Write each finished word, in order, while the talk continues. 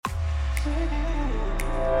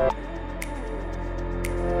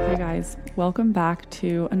guys. Welcome back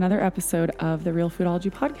to another episode of the Real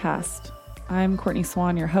Foodology Podcast. I'm Courtney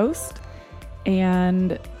Swan, your host,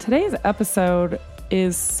 and today's episode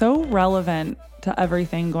is so relevant to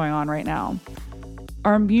everything going on right now.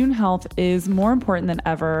 Our immune health is more important than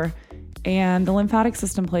ever, and the lymphatic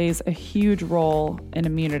system plays a huge role in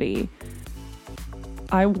immunity.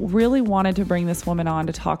 I really wanted to bring this woman on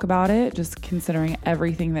to talk about it, just considering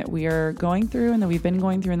everything that we are going through and that we've been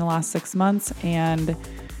going through in the last 6 months. And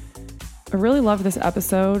I really love this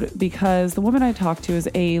episode because the woman I talked to is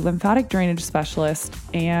a lymphatic drainage specialist,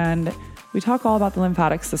 and we talk all about the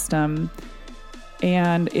lymphatic system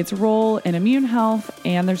and its role in immune health.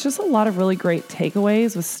 And there's just a lot of really great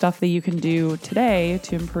takeaways with stuff that you can do today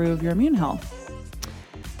to improve your immune health.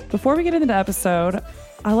 Before we get into the episode,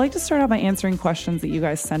 I like to start out by answering questions that you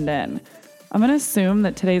guys send in. I'm going to assume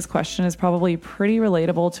that today's question is probably pretty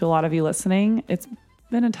relatable to a lot of you listening. It's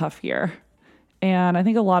been a tough year, and I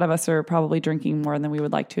think a lot of us are probably drinking more than we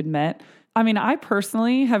would like to admit. I mean, I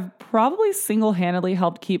personally have probably single-handedly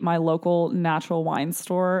helped keep my local natural wine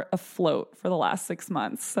store afloat for the last 6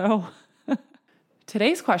 months. So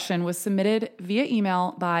today's question was submitted via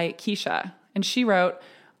email by Keisha, and she wrote,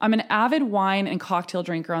 I'm an avid wine and cocktail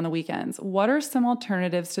drinker on the weekends. What are some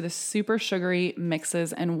alternatives to the super sugary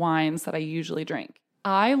mixes and wines that I usually drink?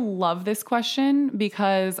 I love this question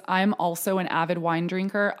because I'm also an avid wine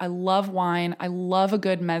drinker. I love wine. I love a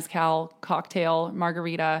good mezcal cocktail,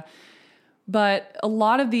 margarita. But a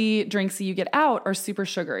lot of the drinks that you get out are super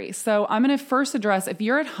sugary. So I'm going to first address, if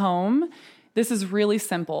you're at home, this is really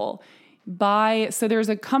simple. So there's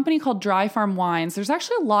a company called Dry Farm Wines. There's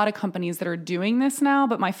actually a lot of companies that are doing this now,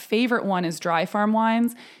 but my favorite one is Dry Farm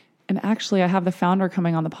Wines. And actually, I have the founder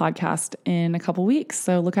coming on the podcast in a couple weeks,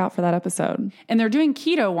 so look out for that episode. And they're doing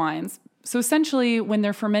keto wines. So essentially, when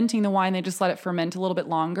they're fermenting the wine, they just let it ferment a little bit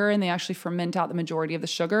longer, and they actually ferment out the majority of the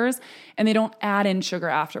sugars, and they don't add in sugar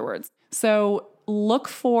afterwards. So look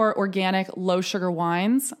for organic, low-sugar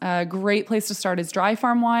wines. A great place to start is Dry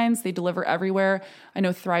Farm Wines. They deliver everywhere. I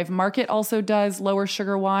know Thrive Market also does lower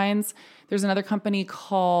sugar wines. There's another company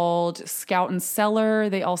called Scout and Cellar.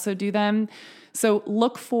 They also do them. So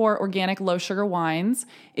look for organic, low-sugar wines.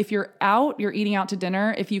 If you're out, you're eating out to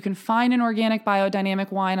dinner, if you can find an organic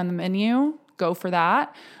biodynamic wine on the menu, go for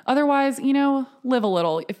that. Otherwise, live a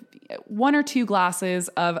little. If 1 or 2 glasses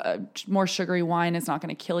of a more sugary wine is not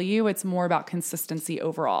going to kill you. It's more about consistency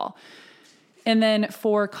overall. And then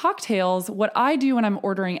for cocktails, what I do when I'm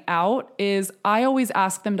ordering out is I always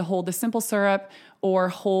ask them to hold the simple syrup or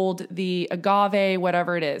hold the agave,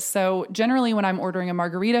 whatever it is. So generally when I'm ordering a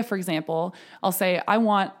margarita, for example, I'll say, I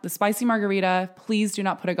want the spicy margarita. Please do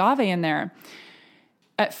not put agave in there.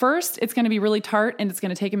 At first, it's going to be really tart and it's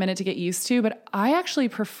going to take a minute to get used to, but I actually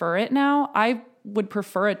prefer it now. I would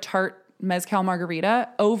prefer a tart mezcal margarita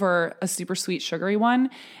over a super sweet sugary one.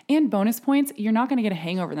 And bonus points, you're not going to get a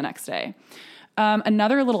hangover the next day.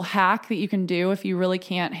 Another little hack that you can do if you really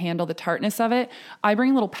can't handle the tartness of it, I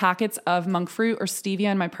bring little packets of monk fruit or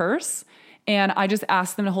stevia in my purse, and I just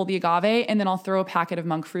ask them to hold the agave, and then I'll throw a packet of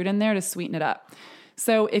monk fruit in there to sweeten it up.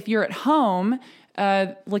 So if you're at home,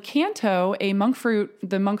 Lakanto,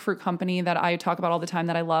 the monk fruit company that I talk about all the time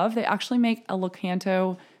that I love, they actually make a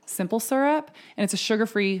Lakanto simple syrup, and it's a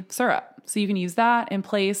sugar-free syrup. So you can use that in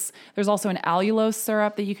place. There's also an allulose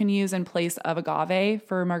syrup that you can use in place of agave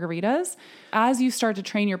for margaritas. As you start to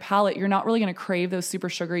train your palate, you're not really going to crave those super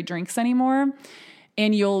sugary drinks anymore.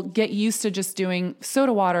 And you'll get used to just doing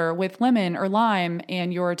soda water with lemon or lime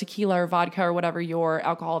and your tequila or vodka or whatever your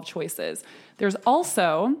alcohol of choice is. There's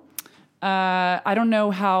also, I don't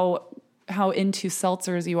know how into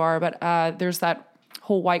seltzers you are, but there's that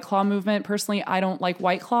whole White Claw movement. Personally, I don't like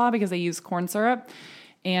White Claw because they use corn syrup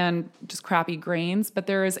and just crappy grains. But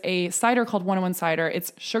there is a cider called 101 Cider.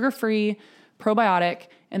 It's sugar-free, probiotic,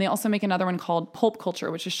 and they also make another one called Pulp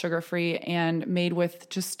Culture, which is sugar-free and made with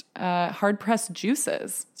just hard-pressed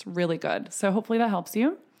juices. It's really good. So hopefully that helps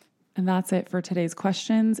you. And that's it for today's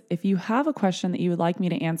questions. If you have a question that you would like me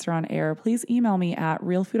to answer on air, please email me at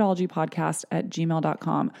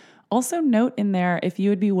realfoodologypodcast@gmail.com. Also note in there if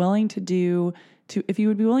you would be willing to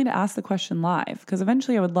ask the question live, because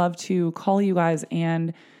eventually I would love to call you guys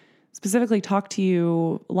and specifically talk to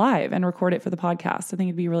you live and record it for the podcast. I think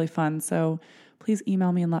it'd be really fun. So please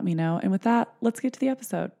email me and let me know. And with that, let's get to the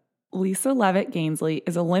episode. Lisa Levitt Gainsley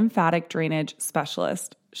is a lymphatic drainage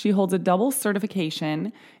specialist. She holds a double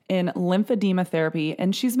certification in lymphedema therapy,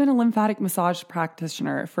 and she's been a lymphatic massage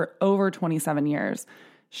practitioner for over 27 years.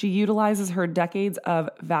 She utilizes her decades of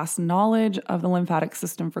vast knowledge of the lymphatic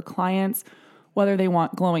system for clients, whether they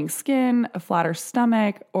want glowing skin, a flatter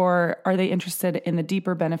stomach, or are they interested in the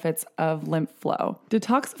deeper benefits of lymph flow.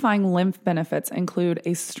 Detoxifying lymph benefits include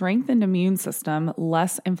a strengthened immune system,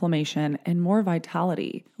 less inflammation, and more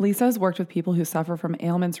vitality. Lisa has worked with people who suffer from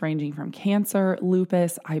ailments ranging from cancer,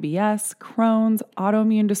 lupus, IBS, Crohn's,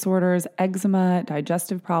 autoimmune disorders, eczema,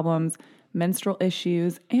 digestive problems, menstrual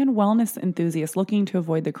issues, and wellness enthusiasts looking to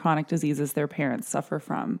avoid the chronic diseases their parents suffer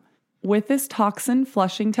from. With this toxin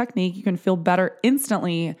flushing technique, you can feel better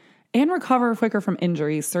instantly and recover quicker from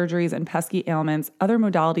injuries, surgeries, and pesky ailments other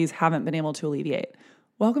modalities haven't been able to alleviate.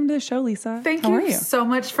 Welcome to the show, Lisa. Thank you so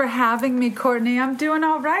much for having me, Courtney. I'm doing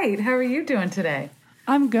all right. How are you doing today?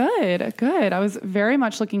 I'm good. Good. I was very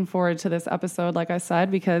much looking forward to this episode, like I said,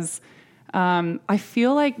 because I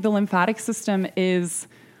feel like the lymphatic system is...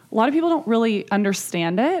 A lot of people don't really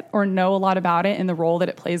understand it or know a lot about it and the role that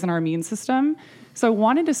it plays in our immune system. So I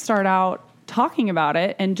wanted to start out talking about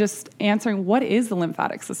it and just answering, what is the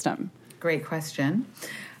lymphatic system? Great question.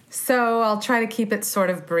 So I'll try to keep it sort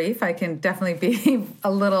of brief. I can definitely be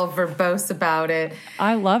a little verbose about it.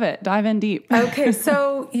 I love it. Dive in deep. Okay,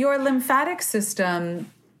 so your lymphatic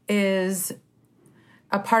system is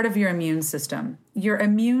a part of your immune system. Your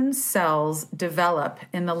immune cells develop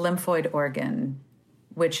in the lymphoid organ,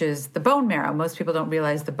 which is the bone marrow. Most people don't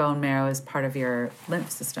realize the bone marrow is part of your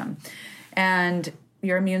lymph system. And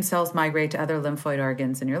your immune cells migrate to other lymphoid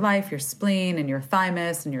organs in your life, your spleen and your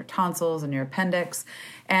thymus and your tonsils and your appendix.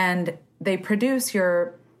 And they produce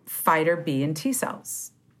your fighter B and T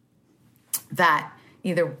cells that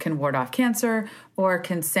either can ward off cancer or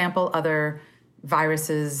can sample other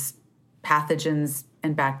viruses, pathogens,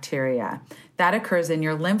 and bacteria. That occurs in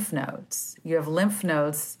your lymph nodes. You have lymph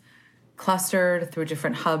nodes clustered through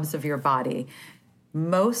different hubs of your body.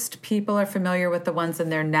 Most people are familiar with the ones in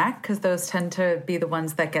their neck because those tend to be the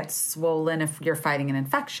ones that get swollen if you're fighting an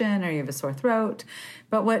infection or you have a sore throat.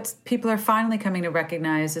 But what people are finally coming to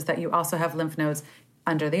recognize is that you also have lymph nodes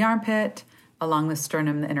under the armpit, along the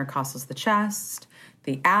sternum, the intercostals, the chest.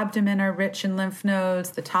 The abdomen are rich in lymph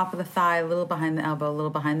nodes, the top of the thigh, a little behind the elbow, a little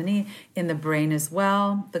behind the knee, in the brain as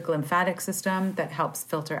well, the lymphatic system that helps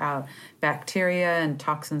filter out bacteria and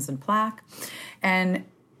toxins and plaque. And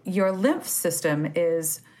your lymph system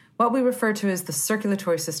is what we refer to as the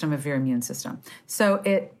circulatory system of your immune system. So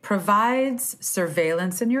it provides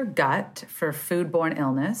surveillance in your gut for foodborne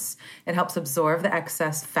illness. It helps absorb the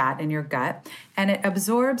excess fat in your gut, and it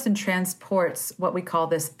absorbs and transports what we call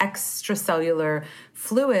this extracellular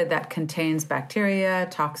fluid that contains bacteria,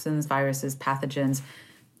 toxins, viruses, pathogens,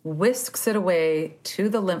 whisks it away to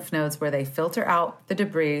the lymph nodes where they filter out the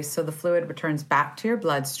debris so the fluid returns back to your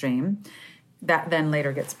bloodstream. That then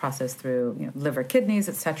later gets processed through liver, kidneys,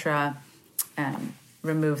 etc., and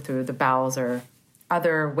removed through the bowels or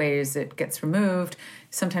other ways it gets removed.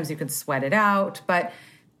 Sometimes you can sweat it out, but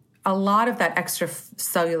a lot of that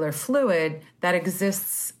extracellular fluid that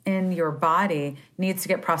exists in your body needs to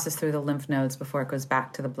get processed through the lymph nodes before it goes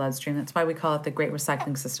back to the bloodstream. That's why we call it the great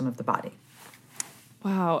recycling system of the body.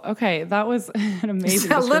 Wow. Okay. That was an amazing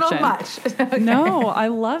description. A little much. Okay. No, I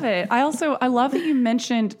love it. I love that you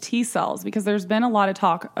mentioned T cells because there's been a lot of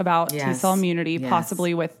talk about T cell immunity,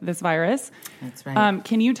 possibly with this virus. That's right.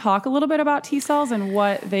 Can you talk a little bit about T cells and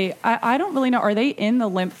what I don't really know. Are they in the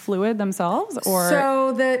lymph fluid themselves or?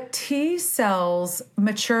 So the T cells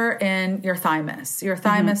mature in your thymus. Your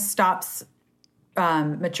thymus stops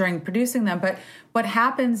maturing, producing them. But what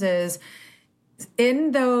happens is, in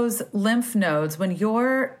those lymph nodes, when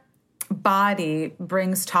your body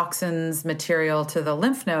brings toxins material to the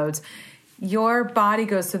lymph nodes, your body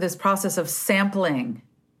goes through this process of sampling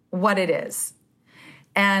what it is.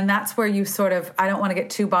 And that's where you sort of, I don't want to get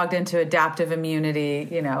too bogged into adaptive immunity,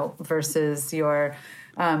 versus your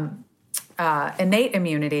innate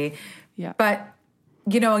immunity. Yeah. But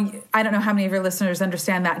I don't know how many of your listeners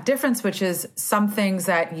understand that difference, which is some things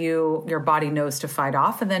that your body knows to fight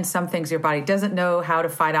off, and then some things your body doesn't know how to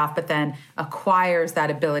fight off, but then acquires that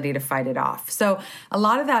ability to fight it off. So a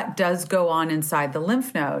lot of that does go on inside the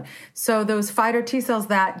lymph node. So those fighter T cells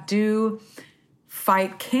that do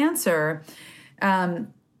fight cancer,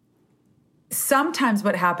 sometimes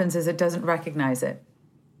what happens is it doesn't recognize it.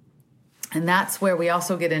 And that's where we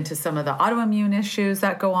also get into some of the autoimmune issues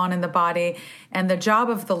that go on in the body. And the job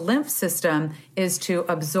of the lymph system is to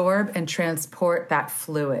absorb and transport that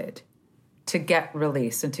fluid to get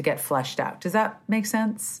released and to get flushed out. Does that make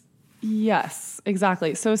sense? Yes,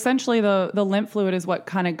 exactly. So essentially the lymph fluid is what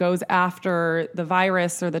kind of goes after the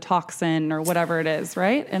virus or the toxin or whatever it is,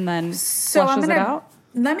 right? And then flushes it out?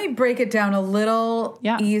 Let me break it down a little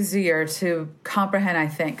easier to comprehend, I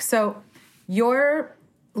think. So your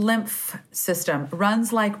lymph system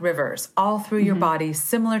runs like rivers all through your body,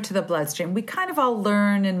 similar to the bloodstream. We kind of all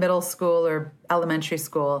learn in middle school or elementary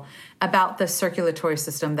school about the circulatory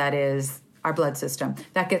system that is our blood system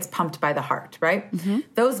that gets pumped by the heart, right?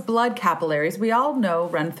 Those blood capillaries, we all know,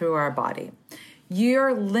 run through our body.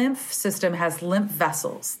 Your lymph system has lymph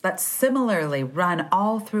vessels that similarly run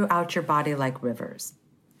all throughout your body like rivers.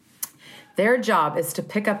 Their job is to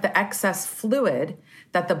pick up the excess fluid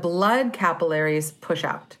that the blood capillaries push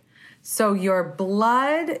out. So your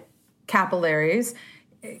blood capillaries,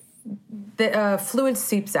 the fluid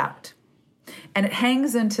seeps out. And it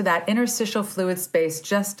hangs into that interstitial fluid space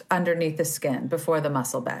just underneath the skin before the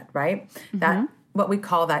muscle bed, right? That what we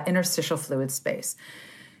call that interstitial fluid space.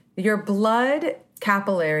 Your blood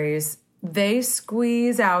capillaries, they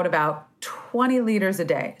squeeze out about 20 liters a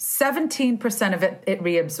day. 17% of it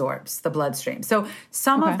reabsorbs the bloodstream. So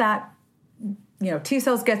some of that, T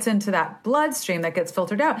cells gets into that bloodstream that gets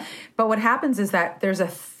filtered out. But what happens is that there's a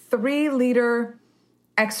 3-liter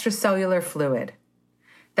extracellular fluid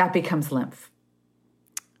that becomes lymph.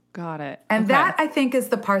 Got it. And that, I think, is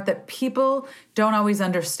the part that people don't always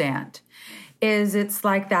understand, is it's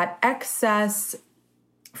like that excess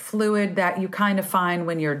fluid that you kind of find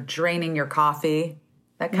when you're draining your coffee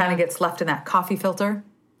that kind of gets left in that coffee filter,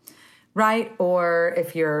 right? Or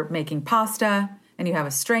if you're making pasta and you have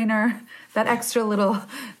a strainer, that extra little...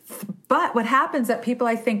 But what happens that people,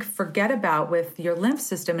 I think, forget about with your lymph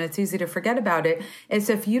system, and it's easy to forget about it, is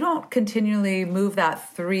if you don't continually move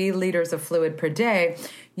that 3 liters of fluid per day,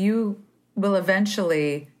 you will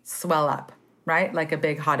eventually swell up, right? Like a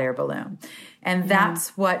big hot air balloon. And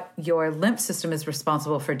that's what your lymph system is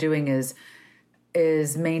responsible for doing,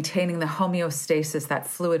 is maintaining the homeostasis, that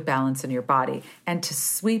fluid balance in your body, and to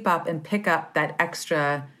sweep up and pick up that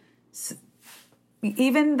extra...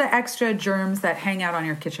 even the extra germs that hang out on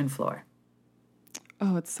your kitchen floor.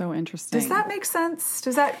 Oh, it's so interesting. Does that make sense?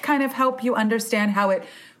 Does that kind of help you understand how it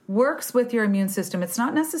works with your immune system? It's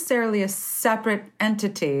not necessarily a separate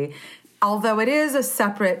entity, although it is a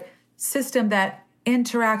separate system that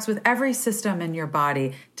interacts with every system in your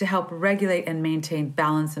body to help regulate and maintain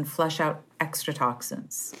balance and flush out extra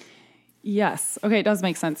toxins. Yes. Okay, it does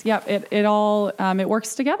make sense. Yep, it all it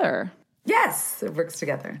works together. Yes, it works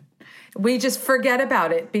together. We just forget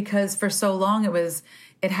about it because for so long it was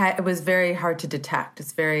very hard to detect.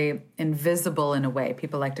 It's very invisible in a way.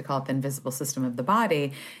 People like to call it the invisible system of the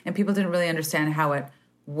body, and people didn't really understand how it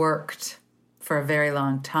worked for a very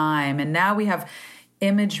long time. And now we have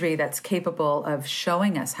imagery that's capable of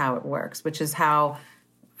showing us how it works, which is how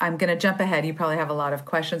I'm going to jump ahead. You probably have a lot of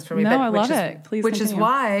questions for me. No, I love it. Please which continue. is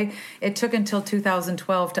why it took until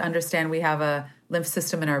 2012 to understand we have a lymph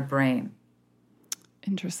system in our brain.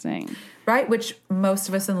 Interesting. Right, which most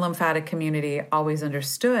of us in the lymphatic community always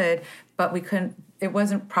understood, but it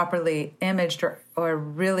wasn't properly imaged or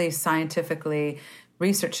really scientifically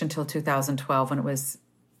researched until 2012 when it was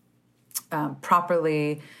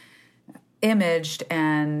properly imaged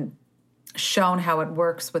and shown how it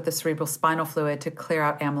works with the cerebral spinal fluid to clear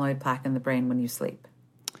out amyloid plaque in the brain when you sleep.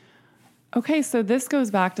 Okay, so this goes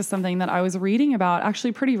back to something that I was reading about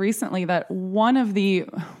actually pretty recently, that one of the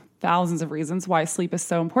thousands of reasons why sleep is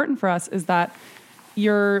so important for us is that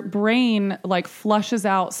your brain flushes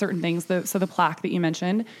out certain things, so the plaque that you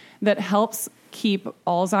mentioned, that helps keep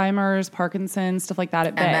Alzheimer's, Parkinson's, stuff like that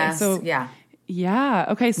at bay. MS, yeah.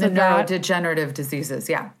 Okay, so the neurodegenerative diseases,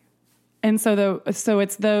 And so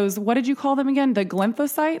it's those, what did you call them again? The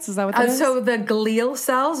glymphocytes? Is that what that is? So the glial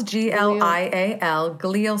cells, Glial,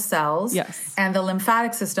 glial cells, yes, and the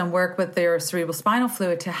lymphatic system work with their cerebral spinal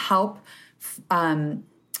fluid to help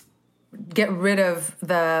get rid of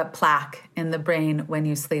the plaque in the brain when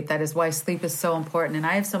you sleep. That is why sleep is so important. And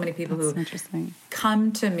I have so many people who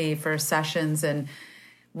come to me for sessions, and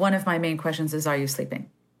one of my main questions is, are you sleeping?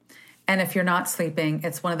 And if you're not sleeping,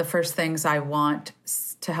 it's one of the first things I want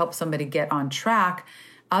to help somebody get on track.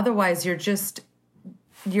 Otherwise,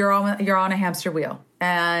 you're on a hamster wheel,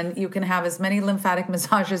 and you can have as many lymphatic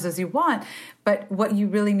massages as you want. But what you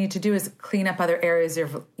really need to do is clean up other areas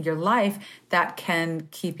of your life that can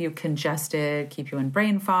keep you congested, keep you in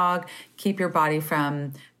brain fog, keep your body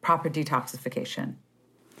from proper detoxification.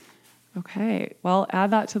 Okay. Well,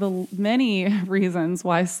 add that to the many reasons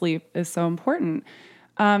why sleep is so important.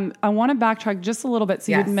 I want to backtrack just a little bit.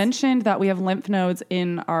 So you had mentioned that we have lymph nodes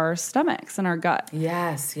in our stomachs and our gut.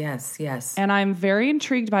 Yes. And I'm very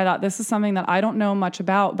intrigued by that. This is something that I don't know much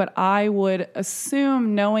about, but I would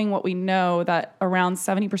assume, knowing what we know, that around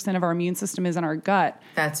 70% of our immune system is in our gut.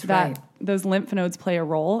 That's right. Those lymph nodes play a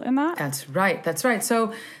role in that? That's right.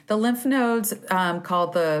 So the lymph nodes,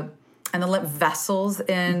 called the and the lymph vessels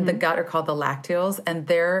in the gut are called the lacteals, and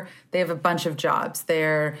they have a bunch of jobs.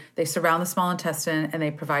 They surround the small intestine, and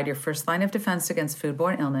they provide your first line of defense against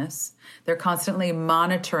foodborne illness. They're constantly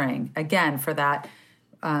monitoring, again, for that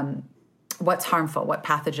what's harmful, what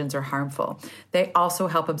pathogens are harmful. They also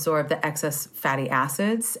help absorb the excess fatty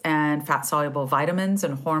acids and fat-soluble vitamins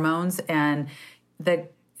and hormones, and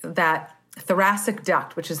that thoracic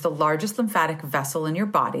duct, which is the largest lymphatic vessel in your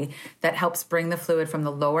body, that helps bring the fluid from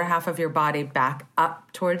the lower half of your body back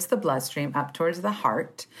up towards the bloodstream, up towards the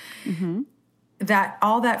heart. That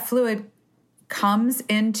all that fluid comes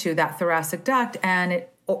into that thoracic duct, and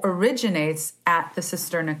it originates at the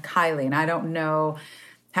cisterna chyli. And I don't know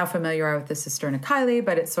how familiar you are with the cisterna chyli,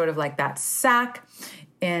 but it's sort of like that sac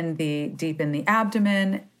deep in the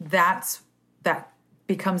abdomen. That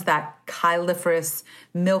becomes that chyliferous,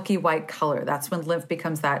 milky white color. That's when lymph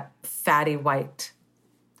becomes that fatty white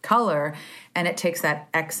color, and it takes that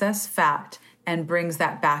excess fat and brings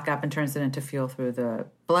that back up and turns it into fuel through the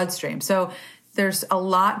bloodstream. So there's a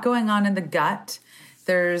lot going on in the gut.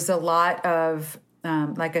 There's a lot of,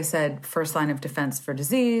 like I said, first line of defense for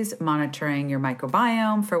disease, monitoring your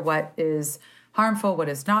microbiome for what is harmful, what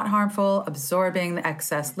is not harmful, absorbing the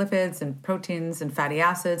excess lipids and proteins and fatty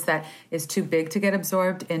acids that is too big to get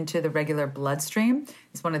absorbed into the regular bloodstream.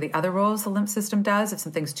 It's one of the other roles the lymph system does. If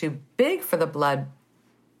something's too big for the blood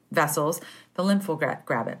vessels, the lymph will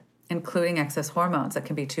grab it, including excess hormones that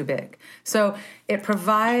can be too big. So it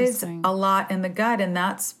provides a lot in the gut, and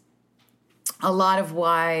that's a lot of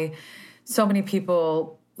why so many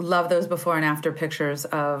people love those before and after pictures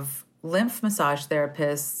of lymph massage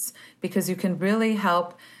therapists, because you can really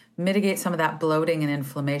help mitigate some of that bloating and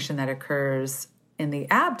inflammation that occurs in the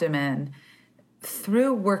abdomen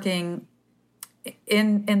through working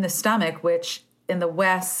in the stomach, which in the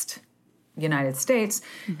West United States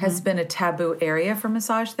has been a taboo area for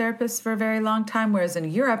massage therapists for a very long time, whereas in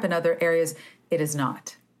Europe and other areas, it is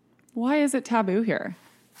not. Why is it taboo here?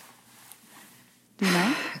 Do you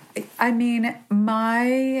know? I mean,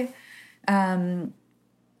 my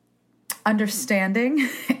understanding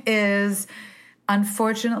is,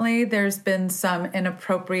 unfortunately, there's been some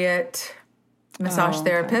inappropriate massage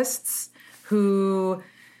therapists who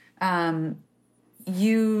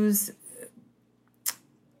use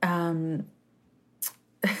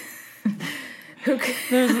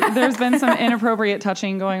there's been some inappropriate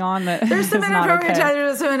touching going on that there's some inappropriate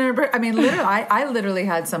touching. I mean, literally, I literally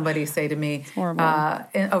had somebody say to me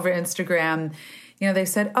over Instagram, you know, they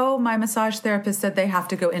said, "Oh, my massage therapist said they have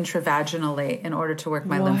to go intravaginally in order to work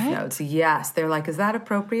my lymph nodes." Yes, they're like, "Is that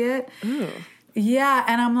appropriate?" Ooh. Yeah,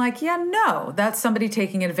 and I'm like, "Yeah, no, that's somebody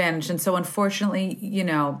taking advantage." And so, unfortunately, you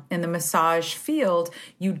know, in the massage field,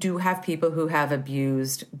 you do have people who have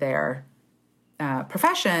abused their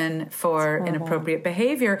profession for inappropriate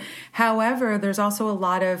behavior. However, there's also a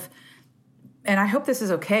lot of, and I hope this is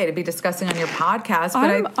okay to be discussing on your podcast,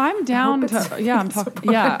 but I'm down to, I'm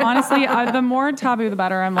talking. Yeah, honestly, the more taboo, the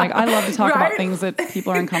better. I'm like, I love to talk about things that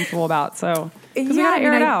people are uncomfortable about. So, because we got to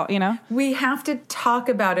air it out, you know? We have to talk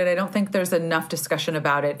about it. I don't think there's enough discussion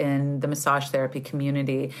about it in the massage therapy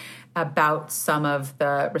community about some of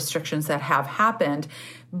the restrictions that have happened.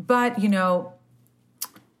 But, you know,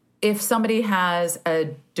 if somebody has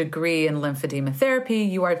a degree in lymphedema therapy,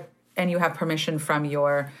 you have permission from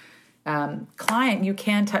your client, you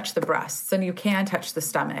can touch the breasts and you can touch the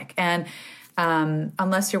stomach. And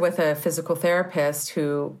unless you're with a physical therapist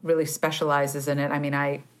who really specializes in it, I mean,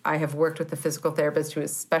 I have worked with a physical therapist who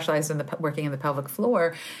is specialized in working in the pelvic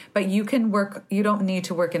floor, but you don't need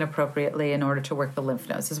to work inappropriately in order to work the lymph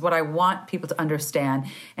nodes, is what I want people to understand,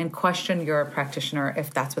 and question your practitioner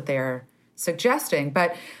if that's what they're suggesting.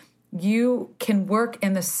 But you can work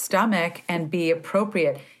in the stomach and be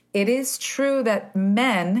appropriate. It is true that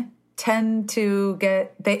men tend to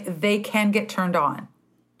they can get turned on.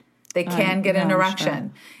 They can get an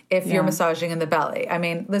erection if you're massaging in the belly. I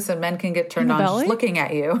mean, listen, men can get turned on just looking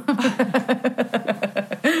at you.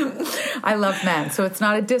 I love men, so it's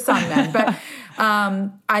not a diss on men. But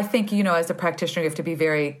I think, you know, as a practitioner, you have to be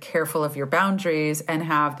very careful of your boundaries and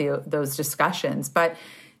have those discussions. But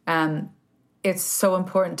it's so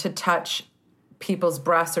important to touch people's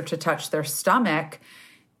breasts or to touch their stomach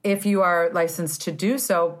if you are licensed to do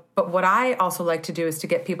so. But what I also like to do is to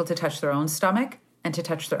get people to touch their own stomach and to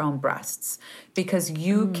touch their own breasts, because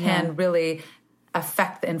you can really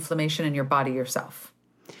affect the inflammation in your body yourself.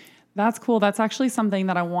 That's cool. That's actually something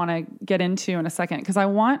that I want to get into in a second, because I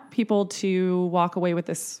want people to walk away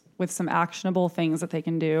with some actionable things that they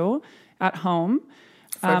can do at home.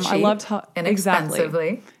 I love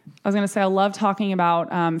inexpensively. I was going to say, I love talking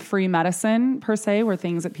about free medicine per se, where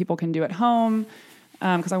things that people can do at home.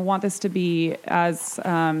 because I want this to be as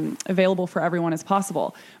available for everyone as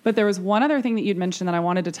possible. But there was one other thing that you'd mentioned that I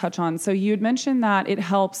wanted to touch on. So you'd mentioned that it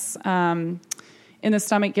helps in the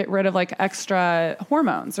stomach get rid of like extra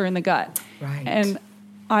hormones or in the gut. Right. And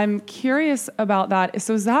I'm curious about that.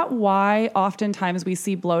 So is that why oftentimes we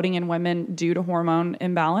see bloating in women due to hormone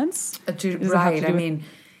imbalance? Right. I mean,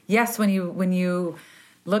 yes, when you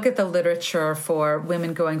look at the literature for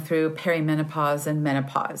women going through perimenopause and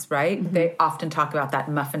menopause, right? Mm-hmm. They often talk about that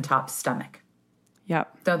muffin top stomach.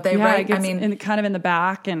 Yep. Don't they? Yeah, right? I mean, kind of in the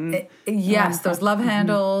back and yes, those love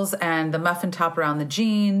handles and the muffin top around the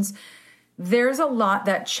jeans. There's a lot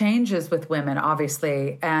that changes with women,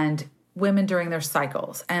 obviously, and women during their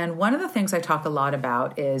cycles. And one of the things I talk a lot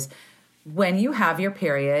about is when you have your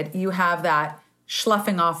period, you have that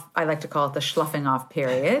sloughing off, I like to call it the sloughing off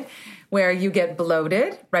period, where you get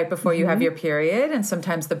bloated right before you have your period, and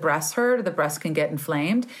sometimes the breasts hurt or the breasts can get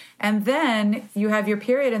inflamed. And then you have your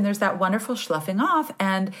period and there's that wonderful sloughing off,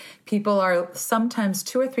 and people are sometimes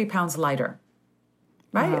 2 or 3 pounds lighter,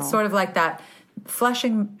 right? Wow. It's sort of like that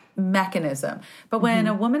flushing mechanism. But when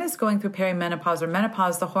a woman is going through perimenopause or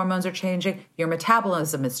menopause, the hormones are changing, your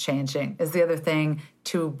metabolism is changing, is the other thing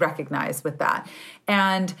to recognize with that.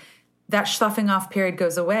 And that sloughing off period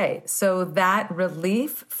goes away. So that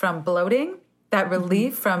relief from bloating, that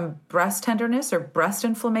relief from breast tenderness or breast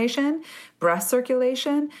inflammation, breast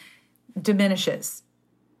circulation diminishes.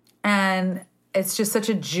 And it's just such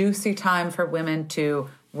a juicy time for women to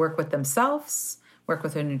work with themselves, work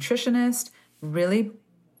with a nutritionist, really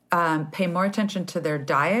pay more attention to their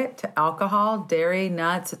diet, to alcohol, dairy,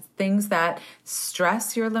 nuts, things that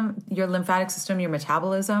stress your lymphatic system, your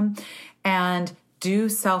metabolism, and do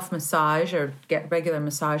self-massage or get regular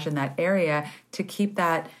massage in that area to keep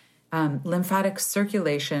that lymphatic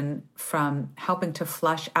circulation from helping to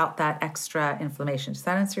flush out that extra inflammation. Does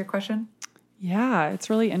that answer your question? Yeah, it's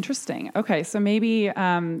really interesting. Okay, so maybe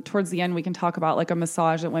towards the end we can talk about like a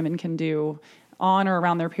massage that women can do on or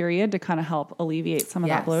around their period to kind of help alleviate some of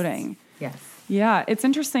that bloating. Yes. Yeah, it's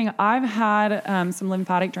interesting. I've had some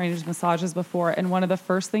lymphatic drainage massages before, and one of the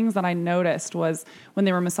first things that I noticed was when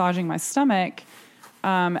they were massaging my stomach,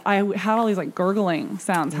 I had all these like gurgling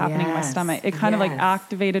sounds happening in my stomach. It kind of like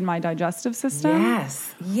activated my digestive system.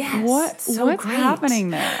 Yes. What's happening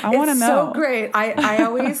there? I want to know. It's so great. I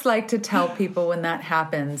always like to tell people when that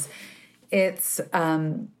happens, it's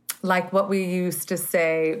like what we used to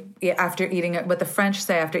say after eating it, what the French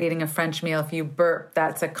say after eating a French meal, if you burp,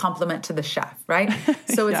 that's a compliment to the chef, right?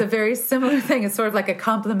 So it's a very similar thing. It's sort of like a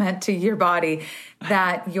compliment to your body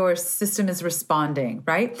that your system is responding,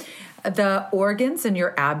 right? The organs in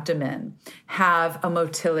your abdomen have a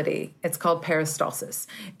motility. It's called peristalsis.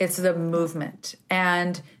 It's the movement.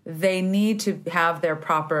 And they need to have their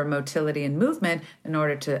proper motility and movement in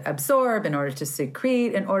order to absorb, in order to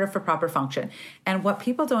secrete, in order for proper function. And what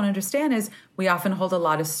people don't understand is we often hold a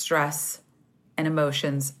lot of stress and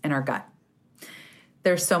emotions in our gut.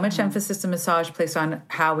 There's so much emphasis in massage placed on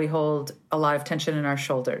how we hold a lot of tension in our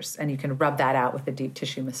shoulders. And you can rub that out with a deep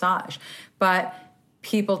tissue massage. But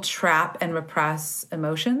people trap and repress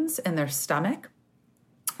emotions in their stomach.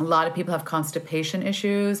 A lot of people have constipation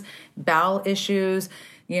issues, bowel issues.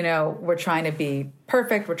 You know, we're trying to be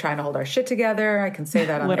perfect. We're trying to hold our shit together. I can say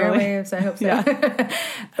that on airwaves. I hope so. Yeah.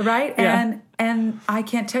 Right? Yeah. And I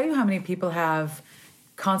can't tell you how many people have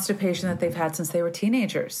constipation that they've had since they were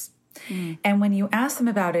teenagers. And when you ask them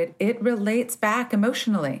about it, it relates back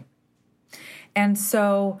emotionally. And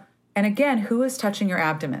so, and again, who is touching your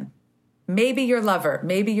abdomen? Maybe your lover,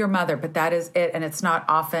 maybe your mother, but that is it. And it's not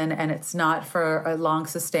often, and it's not for a long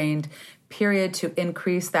sustained period to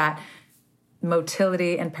increase that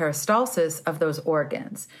motility and peristalsis of those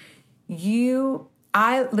organs.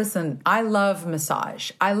 I love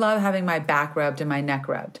massage. I love having my back rubbed and my neck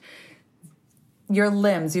rubbed. Your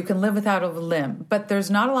limbs, you can live without a limb, but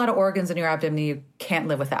there's not a lot of organs in your abdomen you can't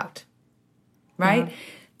live without, right? Mm-hmm.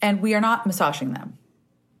 And we are not massaging them.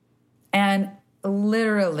 And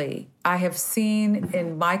literally, I have seen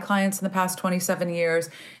in my clients in the past 27 years,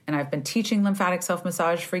 and I've been teaching lymphatic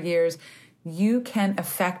self-massage for years, you can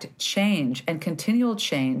affect change and continual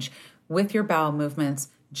change with your bowel movements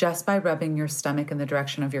just by rubbing your stomach in the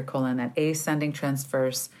direction of your colon, that ascending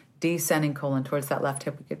transverse, descending colon towards that left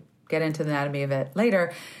hip. We could get into the anatomy of it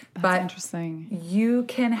later. That's interesting. You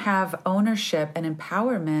can have ownership and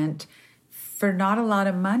empowerment for not a lot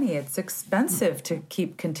of money. It's expensive to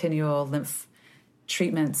keep continual lymph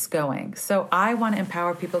treatments going. So I want to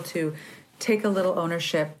empower people to take a little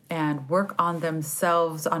ownership and work on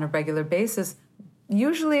themselves on a regular basis.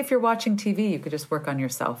 Usually if you're watching TV, you could just work on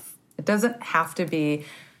yourself. It doesn't have to be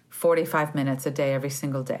 45 minutes a day every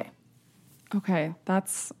single day. Okay,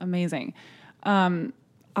 that's amazing. I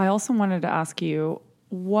also wanted to ask you,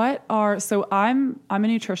 so I'm a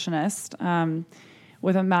nutritionist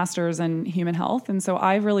with a master's in human health. And so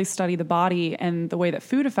I really study the body and the way that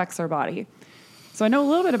food affects our body. So I know a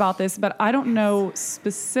little bit about this, but I don't know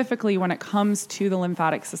specifically when it comes to the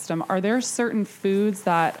lymphatic system. Are there certain foods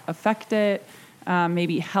that affect it,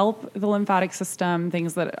 maybe help the lymphatic system,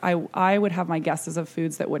 things that I would have my guesses of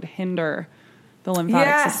foods that would hinder the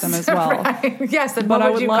lymphatic system as well? Right. Yes, and but what I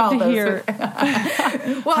would would you love call to those? hear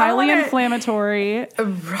Well, highly inflammatory,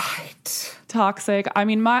 right? toxic. I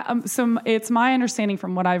mean, it's my understanding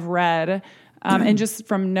from what I've read, and just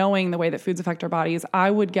from knowing the way that foods affect our bodies,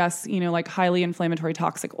 I would guess, like highly inflammatory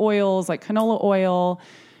toxic oils, like canola oil.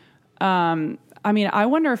 I mean, I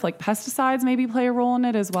wonder if like pesticides maybe play a role in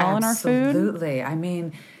it as well in our food. Absolutely. I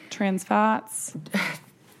mean, trans fats.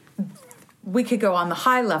 We could go on the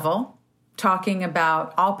high level talking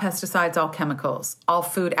about all pesticides, all chemicals, all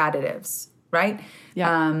food additives, right?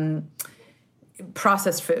 Yeah.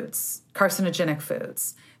 Processed foods, carcinogenic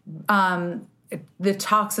foods, the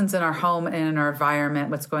toxins in our home and in our environment,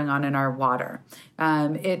 what's going on in our water.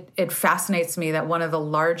 It fascinates me that one of the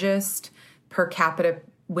largest per capita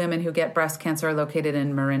women who get breast cancer are located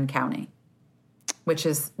in Marin County, which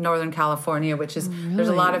is Northern California, which is, There's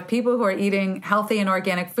a lot of people who are eating healthy and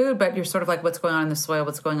organic food, but you're sort of like, what's going on in the soil?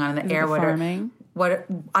 What's going on in the air? What are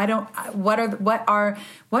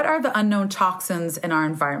the unknown toxins in our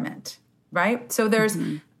environment? Right? So there's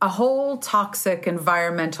a whole toxic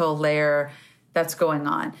environmental layer that's going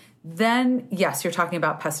on. Then, yes, you're talking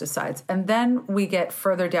about pesticides. And then we get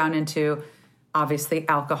further down into, obviously,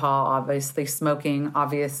 alcohol, obviously, smoking,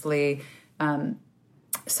 obviously,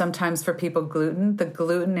 sometimes for people, gluten. The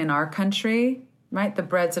gluten in our country, right? The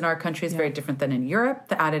breads in our country is very different than in Europe.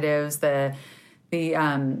 The additives, the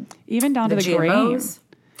even down to the GMOs. Grain.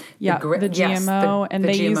 Yeah, the GMO, and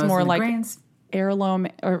they use more like grains. Heirloom,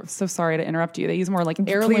 or so sorry to interrupt you. They use more like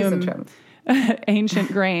heirloom ancient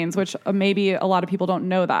grains, which maybe a lot of people don't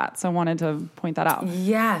know that. So I wanted to point that out.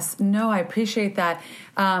 Yes. No, I appreciate that.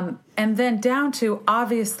 And then down to,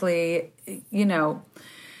 obviously,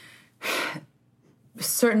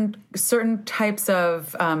 certain types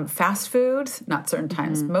of fast foods, not certain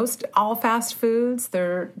times, all fast foods.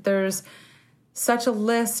 There's such a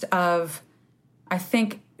list of, I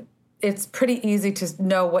think, it's pretty easy to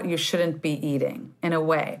know what you shouldn't be eating in a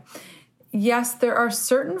way. Yes, there are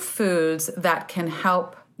certain foods that can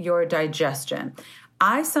help your digestion.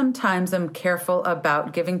 I sometimes am careful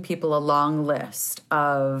about giving people a long list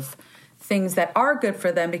of things that are good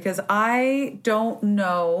for them because I don't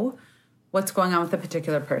know what's going on with a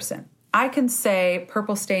particular person. I can say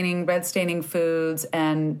purple staining, red staining foods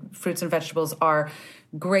and fruits and vegetables are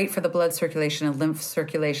great for the blood circulation and lymph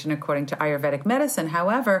circulation according to Ayurvedic medicine.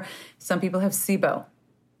 However, some people have SIBO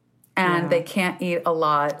and they can't eat a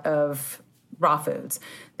lot of raw foods.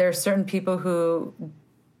 There are certain people who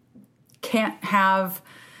can't have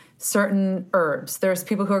certain herbs. There's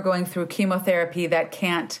people who are going through chemotherapy that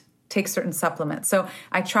can't take certain supplements. So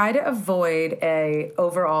I try to avoid a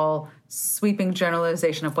overall sweeping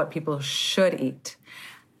generalization of what people should eat.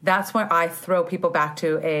 That's why I throw people back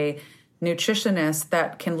to a nutritionist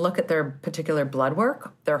that can look at their particular blood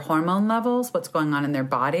work, their hormone levels, what's going on in their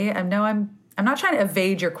body. I know I'm not trying to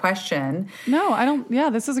evade your question. No, I don't.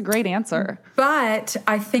 Yeah, this is a great answer. But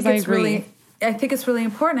I think it's really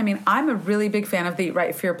important. I mean, I'm a really big fan of the Eat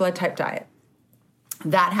Right for Your Blood type diet.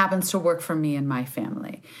 That happens to work for me and my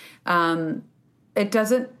family. It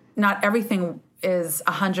doesn't, not everything is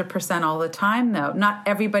 100% all the time, though. Not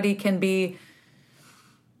everybody can be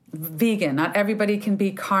vegan. Not everybody can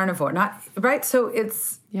be carnivore. Right? So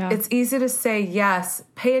it's easy to say, yes,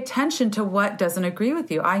 pay attention to what doesn't agree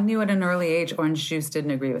with you. I knew at an early age orange juice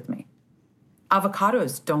didn't agree with me.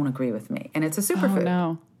 Avocados don't agree with me. And it's a superfood. Oh,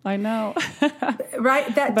 no. I know.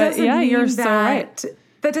 Right? That doesn't mean you're that, so right.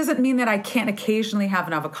 That doesn't mean that I can't occasionally have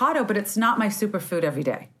an avocado, but it's not my superfood every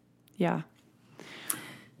day. Yeah.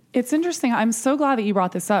 It's interesting. I'm so glad that you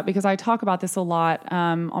brought this up because I talk about this a lot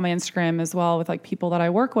on my Instagram as well with like people that I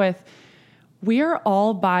work with. We are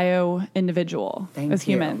all bio individual as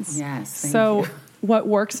humans. Yes. So what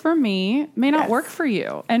works for me may not work for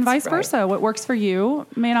you, and vice versa. What works for you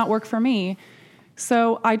may not work for me.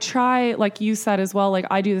 So I try, like you said as well, like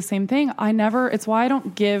I do the same thing. It's why I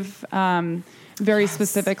don't give very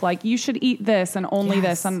specific, like you should eat this and only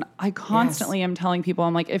this. And I constantly am telling people,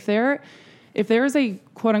 I'm like, if there is a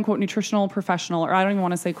quote unquote nutritional professional, or I don't even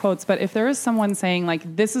want to say quotes, but if there is someone saying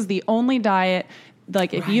like, this is the only diet,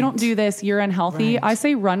 like if you don't do this, you're unhealthy. I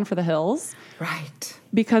say run for the hills. Right.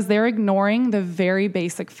 because they're ignoring the very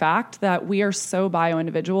basic fact that we are so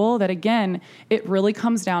bio-individual that, again, it really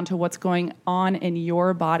comes down to what's going on in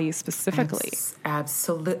your body specifically.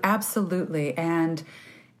 Absolutely. And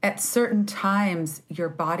at certain times, your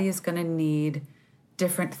body is going to need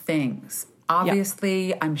different things. Obviously,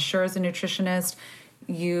 yep. I'm sure as a nutritionist,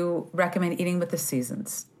 you recommend eating with the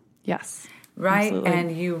seasons. Yes. Right? Absolutely.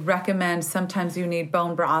 And you recommend sometimes you need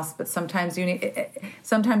bone broth, but sometimes you're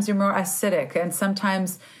more acidic, and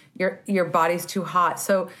sometimes your body's too hot.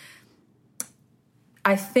 So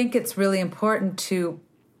I think it's really important to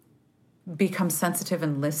become sensitive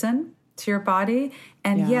and listen to your body.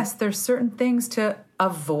 And yes, there's certain things to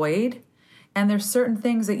avoid, and there's certain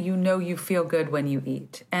things that you feel good when you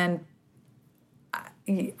eat. And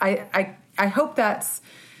I hope that's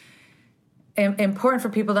important for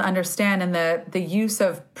people to understand. And the use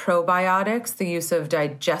of probiotics, the use of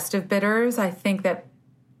digestive bitters, I think that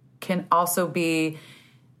can also be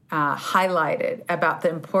highlighted about the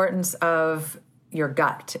importance of your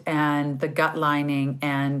gut and the gut lining,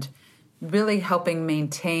 and really helping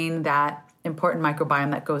maintain that important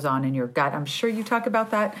microbiome that goes on in your gut. I'm sure you talk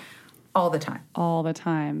about that all the time. All the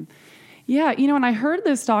time. Yeah, and I heard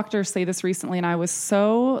this doctor say this recently, and I was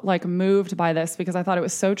so moved by this because I thought it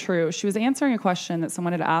was so true. She was answering a question that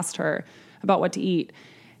someone had asked her about what to eat.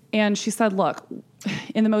 And she said, look,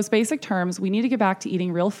 in the most basic terms, we need to get back to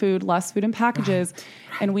eating real food, less food in packages,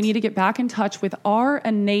 right. And we need to get back in touch with our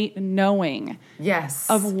innate knowing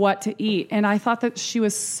of what to eat. And I thought that she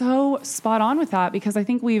was so spot on with that, because I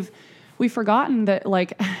think we've forgotten that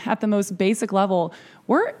at the most basic level,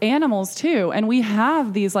 we're animals too. And we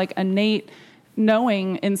have these innate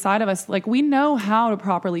knowing inside of us. We know how to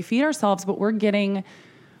properly feed ourselves, but we're getting,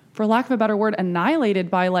 for lack of a better word,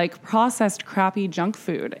 annihilated by processed crappy junk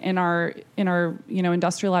food in our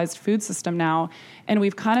industrialized food system now. And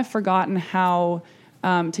we've kind of forgotten how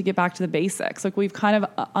to get back to the basics. We've kind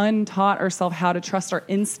of untaught ourselves how to trust our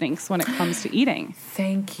instincts when it comes to eating.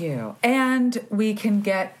 Thank you. And we can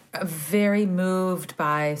get very moved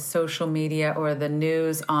by social media or the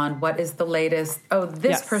news on what is the latest. Oh,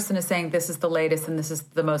 this person is saying this is the latest and this is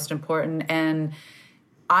the most important. And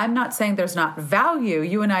I'm not saying there's not value.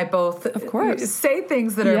 You and I both, of course, say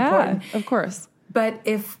things that are important. Of course. But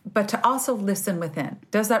to also listen within.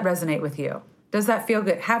 Does that resonate with you? Does that feel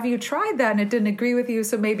good? Have you tried that and it didn't agree with you?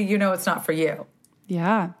 So maybe it's not for you.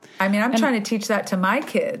 Yeah. I mean, I'm trying to teach that to my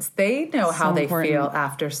kids. They know how they feel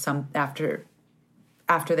after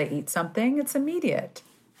they eat something. It's immediate.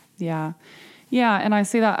 Yeah. Yeah. And I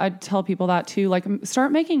say that, I tell people that too,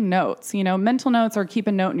 start making notes, mental notes, or keep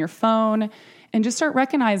a note in your phone, and just start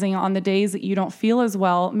recognizing on the days that you don't feel as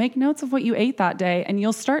well, make notes of what you ate that day, and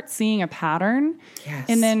you'll start seeing a pattern. Yes.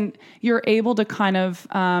 And then you're able to kind of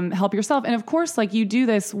help yourself. And of course, you do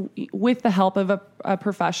this with the help of a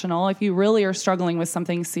professional if you really are struggling with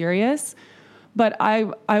something serious. But I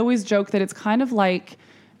always joke that it's kind of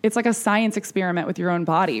it's like a science experiment with your own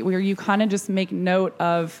body, where you kind of just make note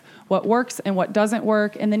of what works and what doesn't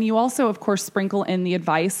work. And then you also, of course, sprinkle in the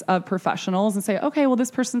advice of professionals and say, okay, well, this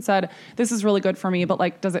person said this is really good for me,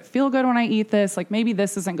 but does it feel good when I eat this? Maybe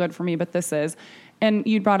this isn't good for me, but this is. And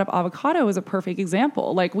you brought up avocado as a perfect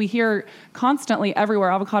example. We hear constantly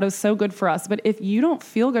everywhere, avocado is so good for us. But if you don't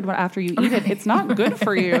feel good after you eat it, it's not good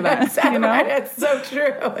for you. It's so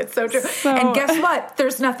true. It's so true. And guess what?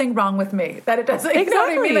 There's nothing wrong with me that it doesn't.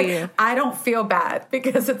 Exactly. You know what I mean? I don't feel bad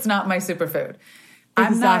because it's not my superfood.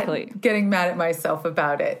 Exactly. I'm not getting mad at myself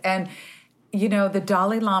about it. And, the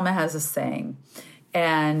Dalai Lama has a saying,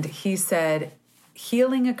 and he said,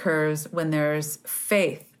 healing occurs when there's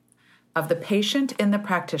faith of the patient in the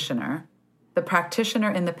practitioner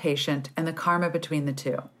in the patient, and the karma between the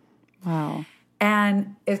two. Wow.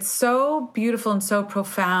 And it's so beautiful and so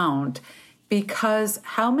profound, because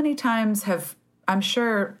how many times I'm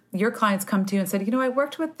sure your clients come to you and said, I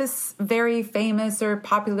worked with this very famous or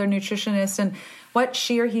popular nutritionist, and what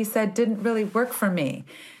she or he said didn't really work for me.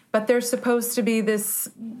 But they're supposed to be this,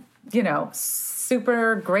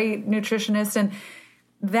 super great nutritionist. And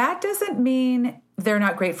that doesn't mean they're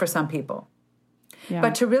not great for some people. Yeah.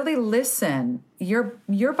 But to really listen, your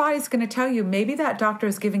body's going to tell you, maybe that doctor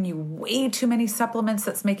is giving you way too many supplements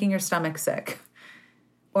that's making your stomach sick.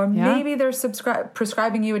 Or maybe they're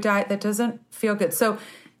prescribing you a diet that doesn't feel good. So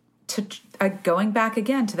going back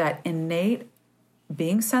again to that innate,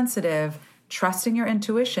 being sensitive, trusting your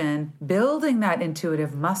intuition, building that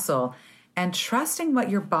intuitive muscle, and trusting what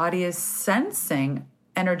your body is sensing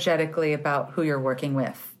energetically about who you're working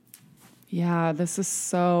with. Yeah, this is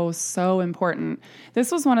so, so important.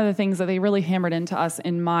 This was one of the things that they really hammered into us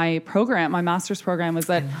in my program. My master's program was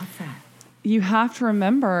that, I love that. you have to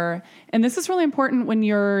remember, and this is really important when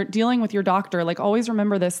you're dealing with your doctor, like always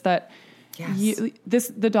remember this, that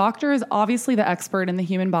the doctor is obviously the expert in the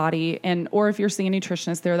human body, or if you're seeing a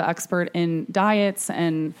nutritionist, they're the expert in diets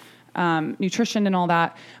and nutrition and all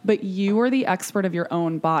that, but you are the expert of your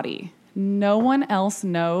own body. No one else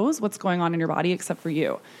knows what's going on in your body except for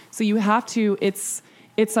you. So you have to, it's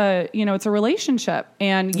a relationship,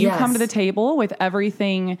 and you come to the table with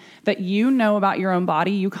everything that you know about your own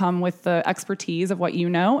body. You come with the expertise of what you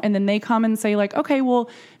know, and then they come and say like, okay, well,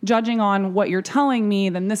 judging on what you're telling me,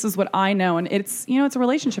 then this is what I know. And it's a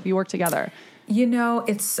relationship. You work together.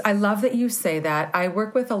 I love that you say that. I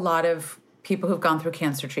work with a lot of people who've gone through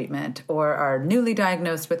cancer treatment or are newly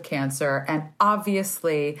diagnosed with cancer. And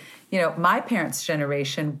obviously, my parents'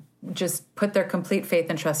 generation just put their complete faith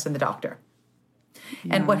and trust in the doctor.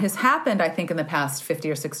 Yeah. And what has happened, I think, in the past 50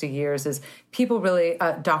 or 60 years is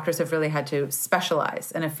doctors have really had to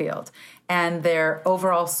specialize in a field. And their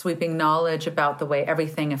overall sweeping knowledge about the way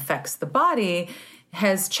everything affects the body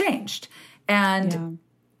has changed. And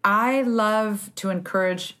I love to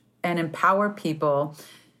encourage and empower people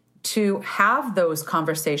to have those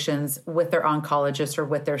conversations with their oncologist or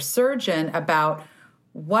with their surgeon about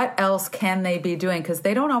what else can they be doing, because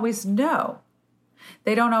they don't always know.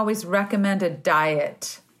 They don't always recommend a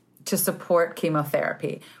diet to support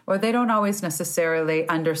chemotherapy, or they don't always necessarily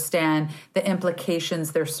understand the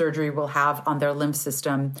implications their surgery will have on their lymph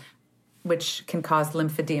system, which can cause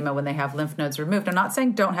lymphedema when they have lymph nodes removed. I'm not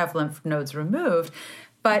saying don't have lymph nodes removed,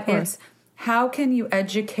 but it's how can you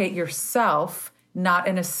educate yourself, not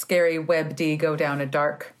in a scary WebD, go down a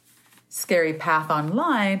dark, scary path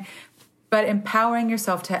online, but empowering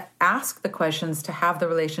yourself to ask the questions, to have the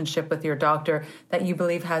relationship with your doctor that you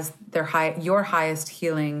believe has your highest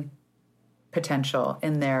healing potential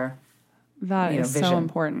in their vision. So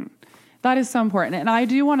important. That is so important. And I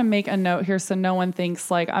do want to make a note here so no one thinks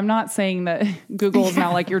like, I'm not saying that Google is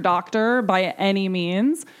now like your doctor by any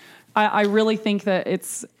means. I really think that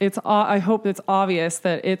I hope it's obvious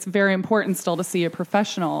that it's very important still to see a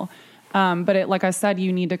professional. But like I said,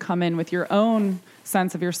 you need to come in with your own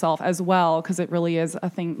sense of yourself as well, because it really is a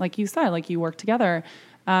thing, like you said, like you work together,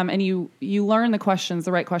 and you learn the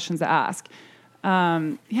right questions to ask.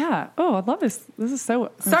 Oh, I love this. This is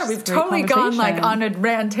so... Sorry, we've totally gone like on a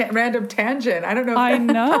random tangent. I don't know. I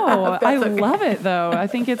know. I love it though. I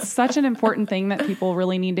think it's such an important thing that people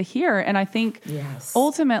really need to hear. And I think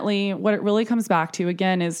ultimately what it really comes back to,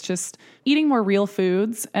 again, is just eating more real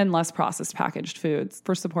foods and less processed packaged foods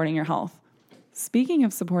for supporting your health. Speaking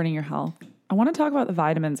of supporting your health, I want to talk about the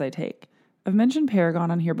vitamins I take. I've mentioned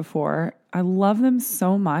Paragon on here before. I love them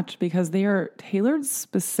so much because they are tailored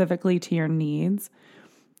specifically to your needs.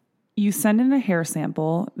 You send in a hair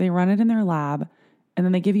sample, they run it in their lab, and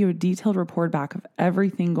then they give you a detailed report back of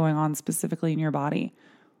everything going on specifically in your body.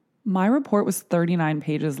 My report was 39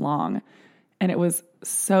 pages long, and it was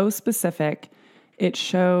so specific. It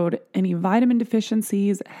showed any vitamin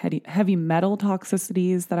deficiencies, heavy metal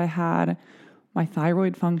toxicities that I had, my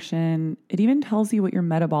thyroid function. It even tells you what your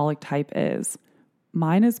metabolic type is.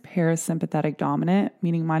 Mine is parasympathetic dominant,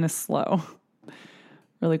 meaning mine is slow.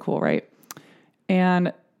 Really cool, right?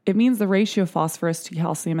 And it means the ratio of phosphorus to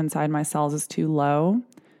calcium inside my cells is too low.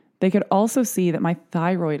 They could also see that my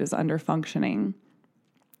thyroid is under functioning.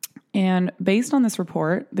 And based on this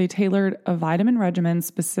report, they tailored a vitamin regimen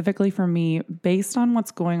specifically for me based on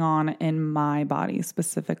what's going on in my body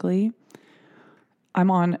specifically. I'm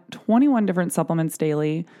on 21 different supplements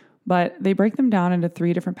daily, but they break them down into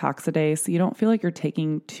 3 different packs a day, so you don't feel like you're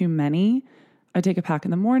taking too many. I take a pack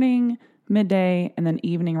in the morning, midday, and then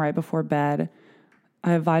evening right before bed.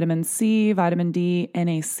 I have vitamin C, vitamin D,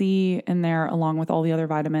 NAC in there, along with all the other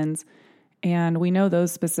vitamins. And we know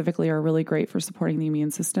those specifically are really great for supporting the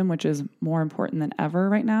immune system, which is more important than ever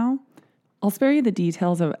right now. I'll spare you the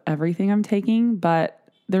details of everything I'm taking, but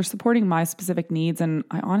they're supporting my specific needs, and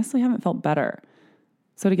I honestly haven't felt better.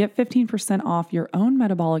 So to get 15% off your own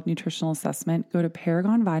metabolic nutritional assessment, go to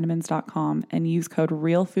paragonvitamins.com and use code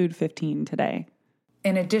REALFOOD15 today.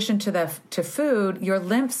 In addition to food, your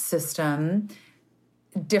lymph system,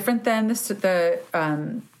 different than the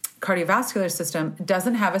cardiovascular system,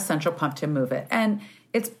 doesn't have a central pump to move it. And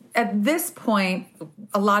it's at this point,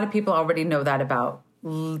 a lot of people already know that about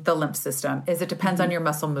the lymph system, is it depends on your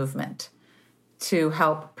muscle movement to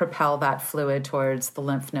help propel that fluid towards the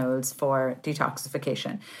lymph nodes for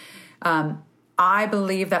detoxification. I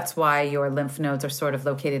believe that's why your lymph nodes are sort of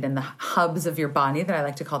located in the hubs of your body that I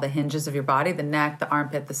like to call the hinges of your body, the neck, the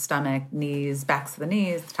armpit, the stomach, knees, backs of the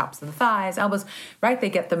knees, the tops of the thighs, elbows, right? They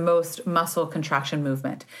get the most muscle contraction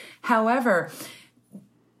movement. However,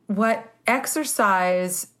 what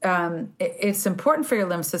exercise, it's important for your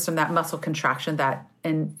lymph system, that muscle contraction that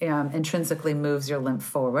intrinsically moves your lymph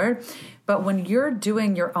forward. But when you're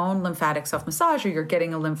doing your own lymphatic self-massage, or you're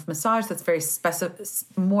getting a lymph massage that's very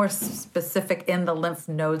more specific in the lymph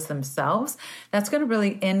nodes themselves, that's going to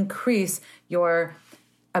really increase your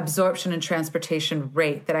absorption and transportation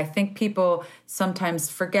rate that I think people sometimes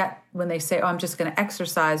forget when they say, oh, I'm just going to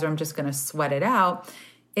exercise or I'm just going to sweat it out.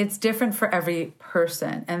 It's different for every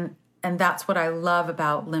person. And that's what I love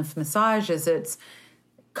about lymph massage is it's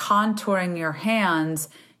contouring your hands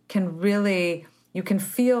you can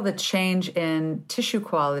feel the change in tissue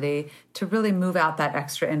quality to really move out that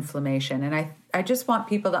extra inflammation. And I just want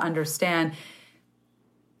people to understand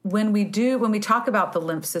when we talk about the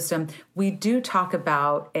lymph system, we do talk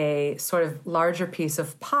about a sort of larger piece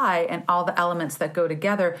of pie and all the elements that go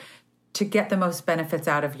together to get the most benefits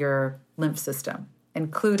out of your lymph system,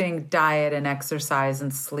 including diet and exercise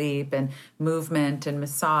and sleep and movement and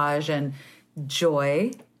massage and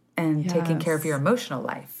joy and taking care of your emotional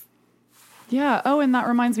life. Yeah. Oh, and that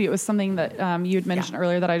reminds me, it was something that you had mentioned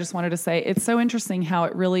earlier that I just wanted to say. It's so interesting how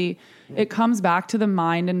it comes back to the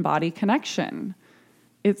mind and body connection.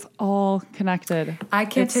 It's all connected. I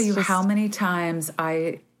can't tell you how many times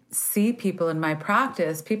I see people in my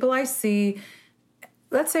practice, people I see,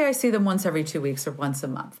 let's say I see them once every 2 weeks or once a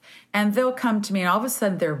month, and they'll come to me and all of a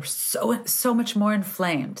sudden they're so much more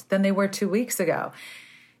inflamed than they were 2 weeks ago.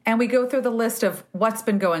 And we go through the list of what's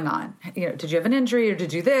been going on. Did you have an injury or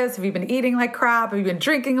did you this? Have you been eating like crap? Have you been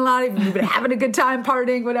drinking a lot? Have you been having a good time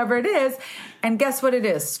partying? Whatever it is. And guess what it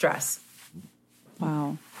is? Stress.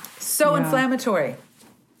 Wow. So inflammatory.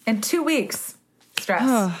 In 2 weeks, stress.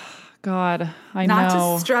 Oh, God, I know.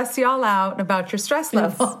 Not to stress y'all out about your stress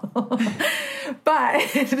level. But,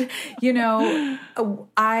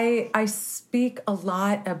 I speak a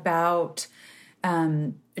lot about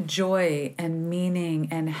joy and meaning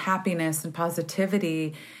and happiness and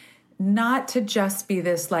positivity, not to just be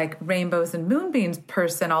this like rainbows and moonbeams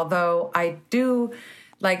person, although I do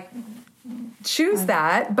like choose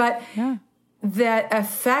that, but that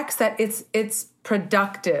affects that it's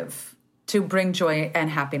productive to bring joy and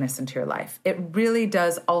happiness into your life. It really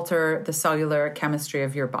does alter the cellular chemistry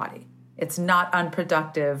of your body. It's not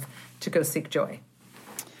unproductive to go seek joy.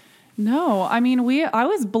 No, I mean, I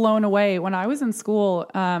was blown away when I was in school.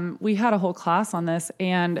 We had a whole class on this,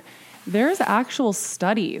 and there's actual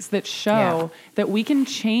studies that show that we can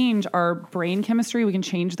change our brain chemistry. We can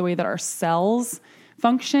change the way that our cells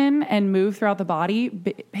function and move throughout the body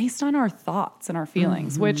based on our thoughts and our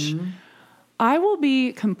feelings, which I will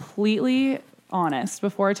be completely honest.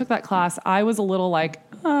 Before I took that class, I was a little like,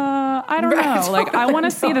 I don't know. Like, I want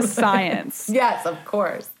to see the science. Yes, of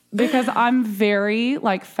course. Because I'm very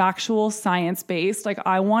like factual, science-based. Like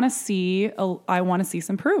I want to see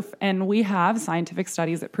some proof, and we have scientific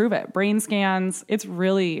studies that prove it. Brain scans. It's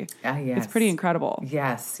really, it's pretty incredible.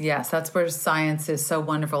 Yes. That's where science is so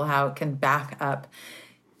wonderful. How it can back up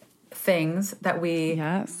things that we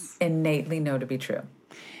innately know to be true.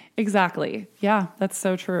 Exactly. Yeah, that's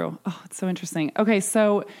so true. Oh, it's so interesting. Okay,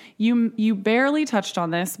 so you barely touched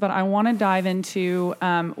on this, but I want to dive into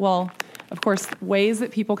of course, ways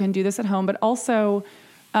that people can do this at home, but also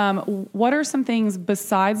what are some things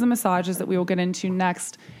besides the massages that we will get into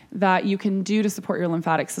next that you can do to support your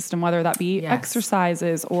lymphatic system, whether that be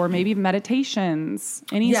exercises or maybe meditations,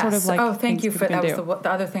 any sort of like. Oh, thank you for that. Was the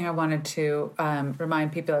other thing I wanted to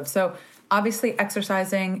remind people of. So obviously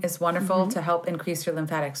exercising is wonderful to help increase your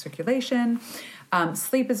lymphatic circulation.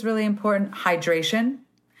 Sleep is really important. Hydration.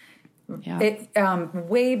 Yeah.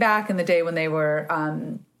 Way back in the day when they were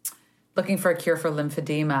looking for a cure for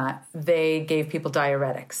lymphedema, they gave people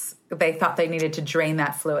diuretics. They thought they needed to drain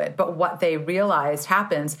that fluid. But what they realized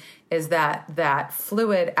happens is that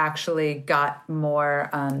fluid actually got more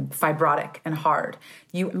fibrotic and hard.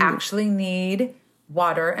 You actually need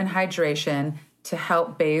water and hydration to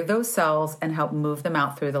help bathe those cells and help move them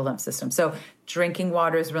out through the lymph system. So drinking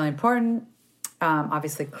water is really important.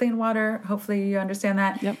 Obviously clean water. Hopefully you understand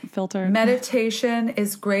that. Yep, filter. Meditation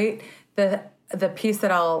is great. The piece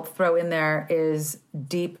that I'll throw in there is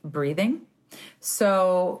deep breathing.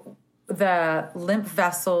 So the lymph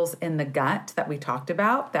vessels in the gut that we talked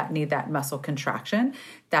about that need that muscle contraction,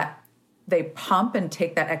 that they pump and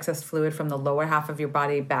take that excess fluid from the lower half of your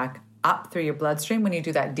body back up through your bloodstream when you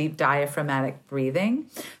do that deep diaphragmatic breathing.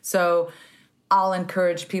 So I'll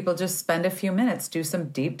encourage people, just spend a few minutes, do some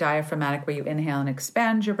deep diaphragmatic where you inhale and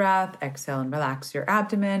expand your breath, exhale and relax your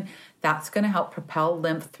abdomen. That's going to help propel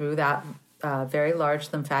lymph through that very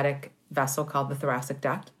large lymphatic vessel called the thoracic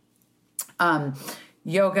duct.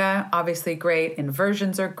 Yoga, obviously great.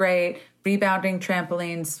 Inversions are great. Rebounding,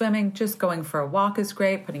 trampoline, swimming, just going for a walk is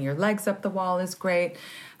great. Putting your legs up the wall is great.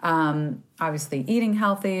 Obviously, eating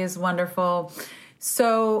healthy is wonderful.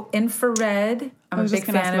 So infrared, I'm a big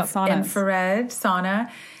fan of infrared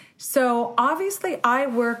sauna. So obviously, I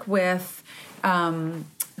work with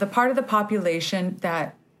the part of the population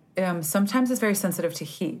that sometimes is very sensitive to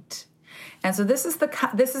heat. And so this is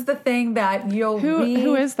the thing that you'll read.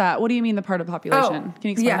 Who is that? What do you mean the part of the population? Can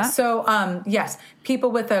you explain that? So yes,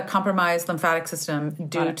 people with a compromised lymphatic system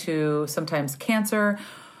due to sometimes cancer,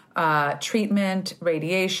 treatment,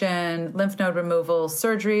 radiation, lymph node removal,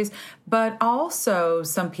 surgeries, but also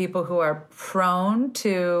some people who are prone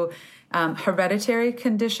to hereditary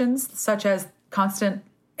conditions such as constant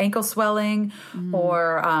ankle swelling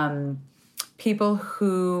or people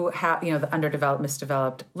who have, the underdeveloped,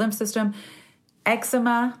 misdeveloped lymph system.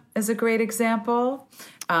 Eczema is a great example.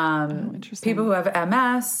 People who have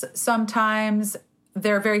MS, sometimes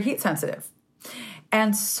they're very heat sensitive.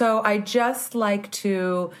 And so I just like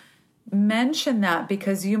to mention that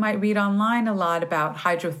because you might read online a lot about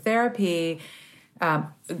hydrotherapy,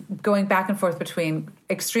 going back and forth between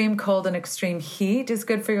extreme cold and extreme heat is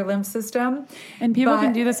good for your lymph system. And people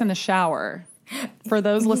can do this in the shower. For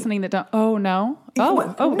those listening that don't, no,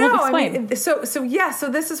 explain. So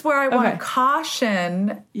this is where I want to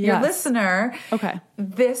caution your listener. Okay.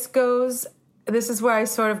 This is where I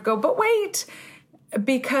sort of go, but wait,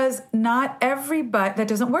 because not everybody, that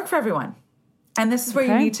doesn't work for everyone. And this is where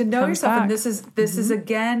you need to know yourself. And this is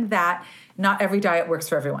again, that not every diet works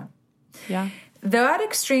for everyone. Yeah. That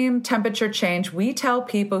extreme temperature change, we tell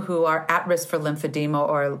people who are at risk for lymphedema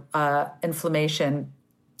or inflammation,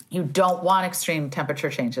 you don't want extreme temperature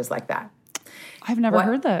changes like that. I've never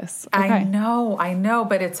heard this. Okay. I know,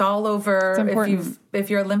 but it's all over. It's important. If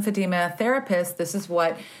you're a lymphedema therapist, this is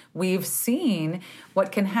what we've seen.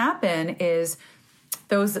 What can happen is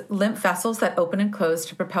those lymph vessels that open and close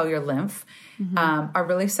to propel your lymph are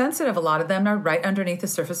really sensitive. A lot of them are right underneath the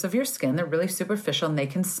surface of your skin. They're really superficial and they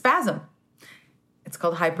can spasm. It's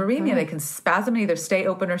called hyperemia. They can spasm and either stay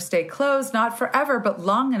open or stay closed, not forever, but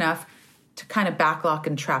long enough to kind of backlock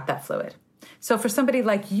and trap that fluid. So for somebody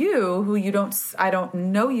like you, who I don't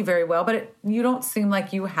know you very well, but you don't seem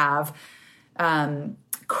like you have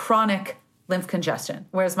chronic lymph congestion,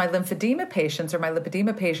 whereas my lymphedema patients or my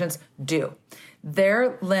lipedema patients do.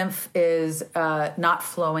 Their lymph is not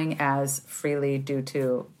flowing as freely due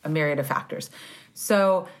to a myriad of factors.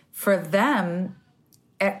 So for them,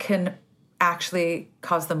 it can actually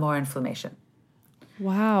cause them more inflammation.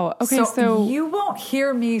 Wow. Okay, so you won't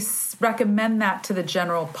hear me recommend that to the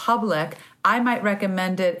general public. I might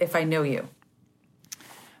recommend it if I know you.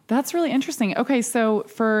 That's really interesting. Okay, so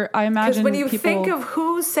I imagine because when you think of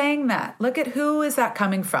who's saying that, look at who is that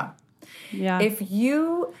coming from. Yeah.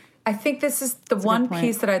 I think this is the one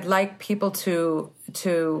piece that I'd like people to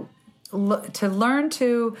learn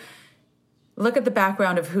to look at the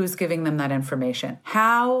background of who's giving them that information.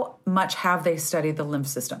 How much have they studied the lymph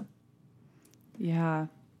system? Yeah,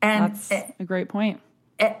 and that's a great point.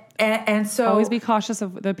 And so always be cautious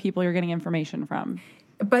of the people you're getting information from.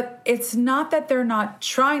 But it's not that they're not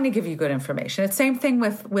trying to give you good information. It's the same thing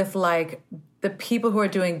with like the people who are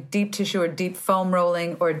doing deep tissue or deep foam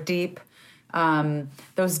rolling or deep,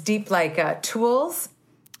 those deep like tools.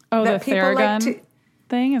 Oh, the Theragun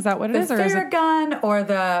thing? Is that what it is? The Theragun or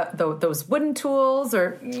those wooden tools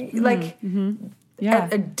or like... Yeah.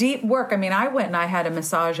 A deep work. I mean, I went and I had a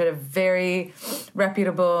massage at a very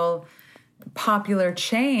reputable, popular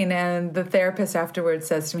chain, and the therapist afterwards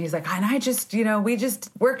says to me, he's like, and I just, we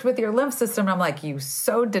just worked with your lymph system. And I'm like, you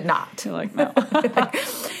so did not. You're like, no.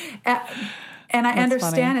 And I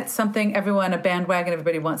understand it's something a bandwagon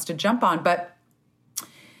everybody wants to jump on. But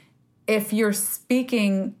if you're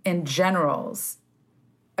speaking in generals,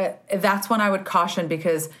 that's when I would caution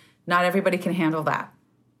because not everybody can handle that.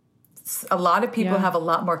 A lot of people have a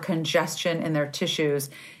lot more congestion in their tissues,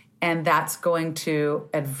 and that's going to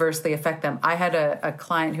adversely affect them. I had a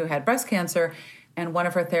client who had breast cancer, and one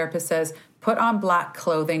of her therapists says, put on black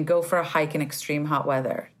clothing, go for a hike in extreme hot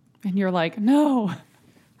weather. And you're like, no.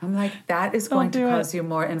 I'm like, that is going to cause you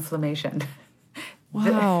more inflammation.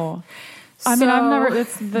 Wow. I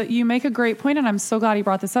mean, you make a great point, and I'm so glad you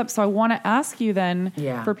brought this up. So I want to ask you then,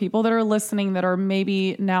 for people that are listening that are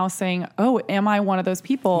maybe now saying, oh, am I one of those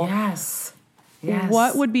people? Yes.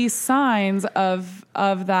 What would be signs of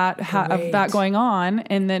that going on,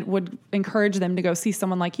 and that would encourage them to go see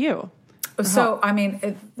someone like you? So, I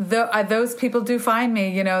mean, those people do find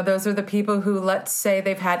me, those are the people who, let's say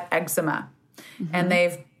they've had eczema and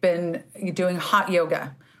they've been doing hot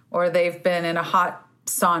yoga or they've been in a hot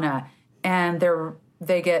sauna and they're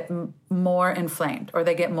they get more inflamed, or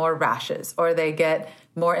they get more rashes, or they get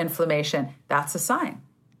more inflammation. That's a sign.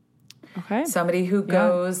 Okay. Somebody who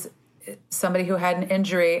had an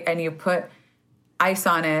injury and you put ice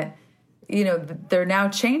on it, they're now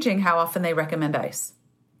changing how often they recommend ice.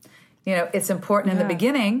 It's important in the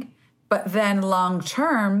beginning, but then long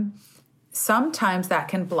term, sometimes that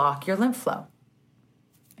can block your lymph flow,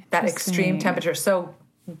 that extreme temperature. So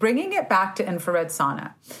bringing it back to infrared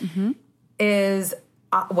sauna is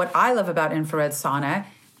what I love about infrared sauna,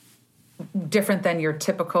 different than your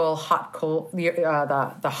typical hot, cold,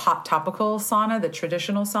 the hot topical sauna, the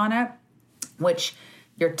traditional sauna, which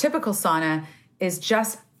your typical sauna is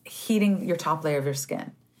just heating your top layer of your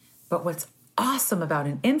skin. But what's awesome about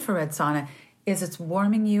an infrared sauna is it's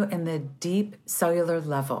warming you in the deep cellular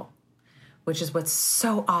level, which is what's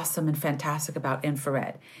so awesome and fantastic about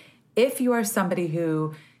infrared. If you are somebody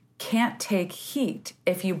who can't take heat,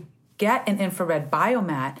 if you get an infrared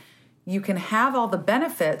biomat, you can have all the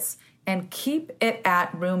benefits and keep it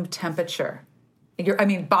at room temperature.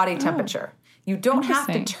 Body temperature. You don't have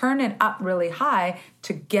to turn it up really high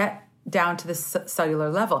to get down to the cellular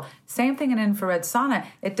level. Same thing in infrared sauna.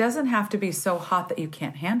 It doesn't have to be so hot that you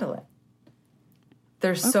can't handle it.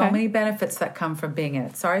 There's so many benefits that come from being in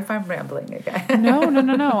it. Sorry if I'm rambling again.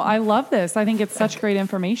 No. I love this. I think it's such great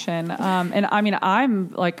information.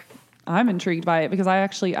 I'm intrigued by it because I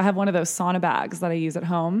have one of those sauna bags that I use at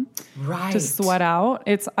home to sweat out.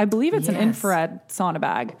 I believe it's an infrared sauna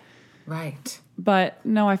bag. Right. But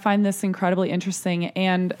no, I find this incredibly interesting.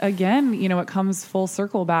 And again, it comes full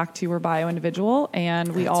circle back to we're bio-individual,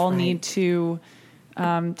 and we all need to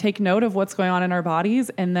take note of what's going on in our bodies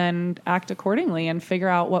and then act accordingly and figure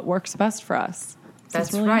out what works best for us. So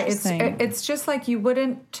That's really right. It's just like you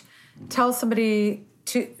wouldn't tell somebody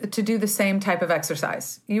to do the same type of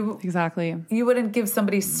exercise. Exactly. You wouldn't give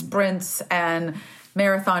somebody sprints and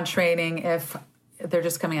marathon training if they're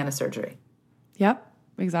just coming out of surgery. Yep.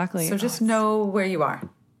 Exactly. So just know where you are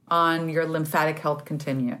on your lymphatic health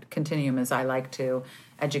continuum, as I like to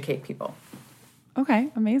educate people.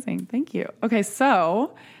 Okay, amazing. Thank you. Okay,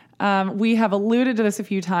 so we have alluded to this a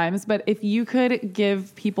few times, but if you could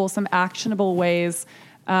give people some actionable ways,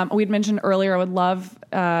 we'd mentioned earlier, I would love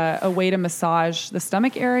a way to massage the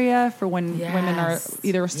stomach area for when women are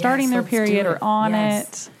either starting their period or on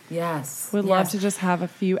it. Yes. Would love to just have a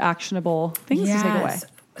few actionable things to take away.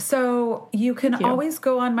 So you can always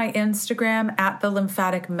go on my Instagram at the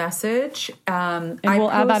Lymphatic Message. And we'll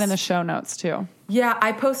add that in the show notes too. Yeah,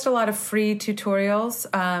 I post a lot of free tutorials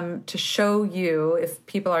to show you, if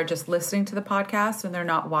people are just listening to the podcast and they're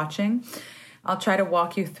not watching. I'll try to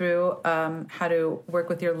walk you through how to work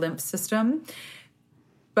with your lymph system.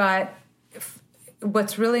 But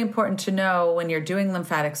what's really important to know when you're doing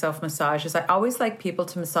lymphatic self-massage is I always like people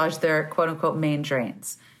to massage their quote-unquote main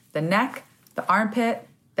drains. The neck, the armpit,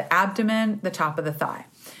 the abdomen, the top of the thigh.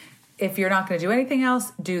 If you're not going to do anything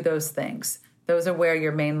else, do those things. Those are where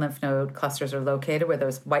your main lymph node clusters are located, where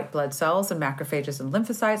those white blood cells and macrophages and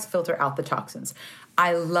lymphocytes filter out the toxins.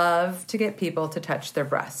 I love to get people to touch their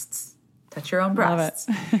breasts. Touch your own breasts.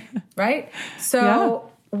 Love it. Right? So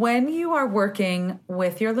when you are working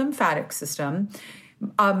with your lymphatic system,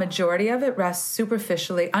 a majority of it rests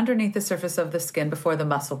superficially underneath the surface of the skin before the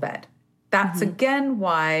muscle bed. That's again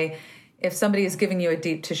why if somebody is giving you a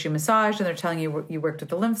deep tissue massage and they're telling you you worked with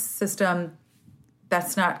the lymph system,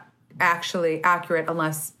 that's not actually accurate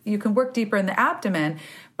unless you can work deeper in the abdomen.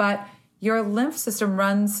 But your lymph system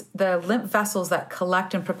runs the lymph vessels that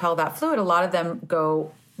collect and propel that fluid. A lot of them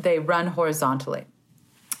they run horizontally.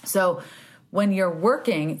 So when you're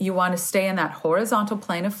working, you want to stay in that horizontal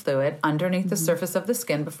plane of fluid underneath the surface of the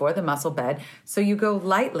skin before the muscle bed. So you go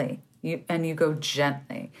lightly. You go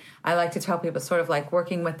gently. I like to tell people it's sort of like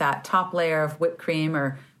working with that top layer of whipped cream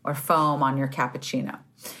or foam on your cappuccino.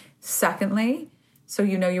 Secondly, so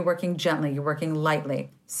you're working gently, you're working lightly.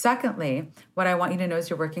 Secondly, what I want you to know is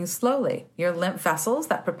you're working slowly. Your lymph vessels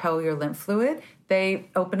that propel your lymph fluid, they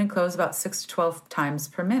open and close about 6 to 12 times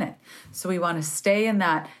per minute. So we want to stay in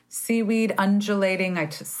that seaweed undulating, I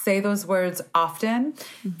say those words often,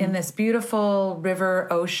 in this beautiful river,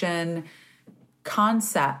 ocean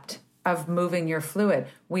concept of moving your fluid.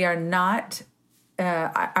 We are not,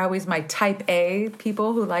 my type A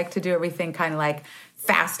people who like to do everything kind of like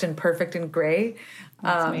fast and perfect and great.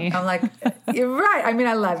 That's me. I'm like, you're right. I mean,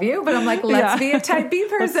 I love you, but I'm like, let's be a type B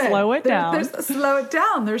person. Let's slow it down. Slow it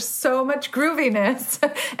down. There's so much grooviness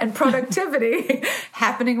and productivity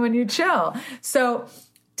happening when you chill. So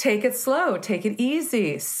take it slow, take it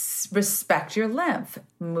easy, respect your lymph,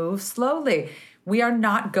 move slowly. We are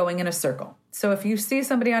not going in a circle. So if you see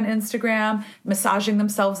somebody on Instagram massaging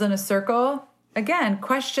themselves in a circle, Again,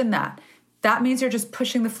 question that. That means you're just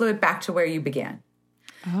pushing the fluid back to where you began.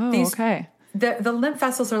 Oh, okay. The lymph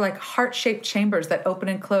vessels are like heart-shaped chambers that open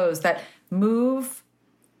and close that move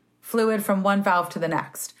fluid from one valve to the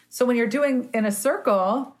next. So when you're doing in a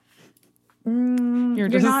circle, you're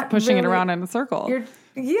just not pushing it around in a circle.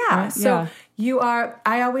 Right? So you are,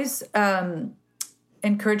 I always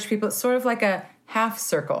encourage people, it's sort of like a half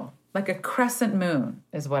circle, like a crescent moon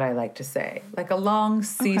is what I like to say. Like a long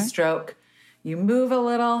C stroke. You move a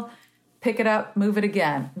little, pick it up, move it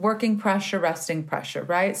again. Working pressure, resting pressure,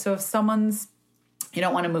 right? So if you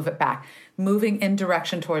don't want to move it back, moving in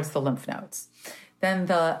direction towards the lymph nodes. Then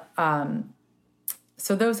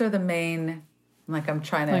so those are the main, like I'm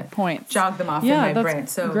trying to points. Jog them off in my brain.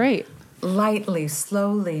 So great. Lightly,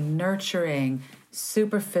 slowly, nurturing,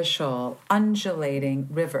 superficial, undulating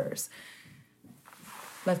rivers.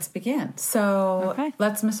 Let's begin. So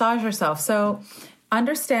let's massage ourselves. So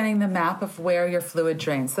understanding the map of where your fluid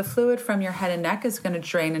drains. The fluid from your head and neck is going to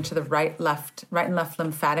drain into the right and left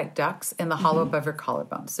lymphatic ducts in the hollow above your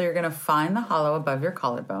collarbone. So you're going to find the hollow above your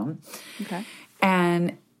collarbone. Okay.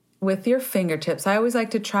 And with your fingertips, I always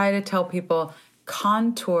like to try to tell people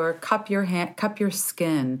contour, cup your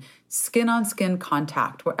skin on skin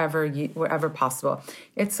contact wherever possible.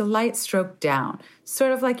 It's a light stroke down,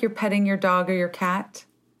 sort of like you're petting your dog or your cat.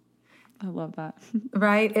 I love that.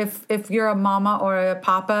 Right? If you're a mama or a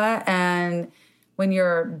papa and when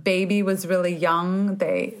your baby was really young,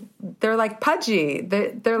 they're like pudgy.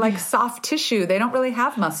 They're like soft tissue. They don't really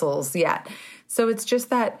have muscles yet. So it's just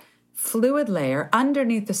that fluid layer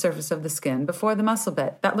underneath the surface of the skin before the muscle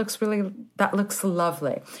bit. That looks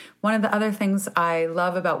lovely. One of the other things I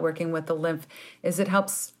love about working with the lymph is it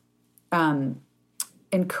helps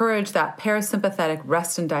encourage that parasympathetic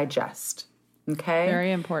rest and digest. Okay?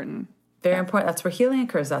 Very important. Very important. That's where healing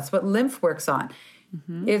occurs. That's what lymph works on.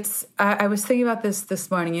 It's. I was thinking about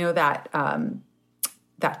this morning. You know that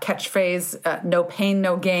catchphrase, "No pain,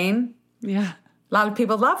 no gain." Yeah, a lot of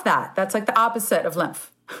people love that. That's like the opposite of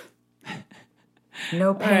lymph.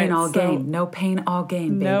 No pain, all gain. No pain, all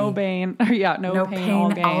gain. Baby. No pain. Yeah, no pain,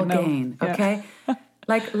 all gain. All gain. Okay.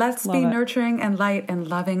 Like let's be nurturing and light and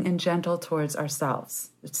loving and gentle towards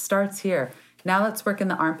ourselves. It starts here. Now let's work in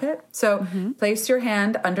the armpit. So place your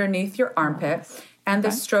hand underneath your armpit, and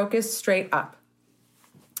the stroke is straight up.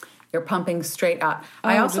 You're pumping straight up.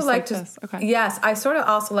 I also like to, yes, I sort of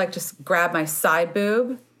also like to grab my side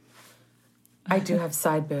boob. I do have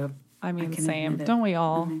side boob. I mean, same. Don't we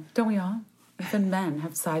all? Don't we all? Even men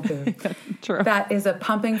have side boob. True. That is a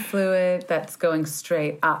pumping fluid that's going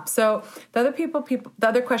straight up. So the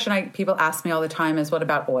other question people ask me all the time is, what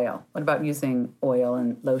about oil? What about using oil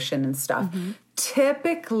and lotion and stuff?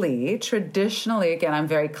 Typically, traditionally, again, I'm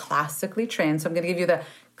very classically trained, so I'm going to give you the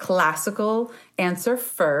classical answer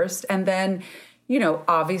first. And then,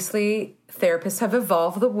 obviously, therapists have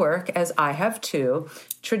evolved the work, as I have too.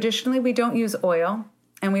 Traditionally, we don't use oil.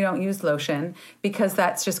 And we don't use lotion because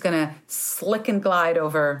that's just going to slick and glide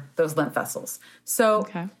over those lymph vessels. So,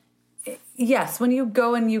 yes, when you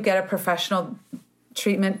go and you get a professional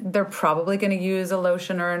treatment, they're probably going to use a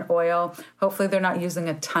lotion or an oil. Hopefully, they're not using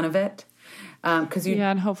a ton of it.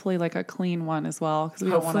 And hopefully like a clean one as well.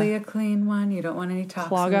 Hopefully a clean one. You don't want any toxins.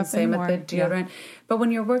 Clog up Same anymore. with the deodorant. But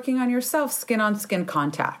when you're working on yourself, skin on skin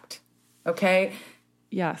contact. Okay?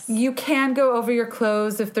 Yes. You can go over your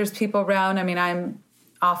clothes if there's people around. I mean, I'm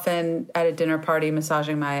often at a dinner party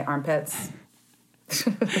massaging my armpits.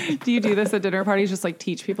 Do you do this at dinner parties? Just like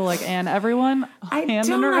teach people, like, and everyone? I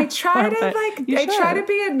don't. I try to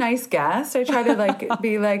be a nice guest. I try to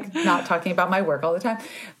be not talking about my work all the time.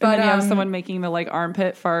 But and then you have someone making the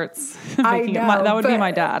armpit farts. I know, that would be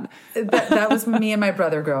my dad. That was me and my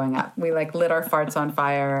brother growing up. We lit our farts on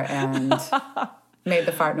fire and made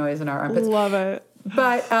the fart noise in our armpits. Love it.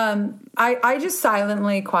 But I just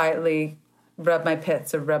silently, quietly rub my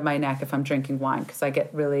pits or rub my neck if I'm drinking wine, because I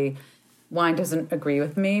get really, wine doesn't agree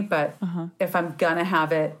with me, but if I'm gonna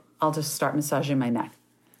have it, I'll just start massaging my neck.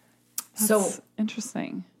 That's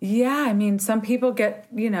interesting. Yeah, I mean, some people get,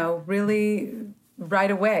 really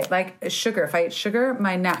right away, like sugar. If I eat sugar,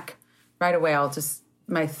 my neck, right away, I'll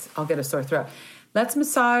get a sore throat. Let's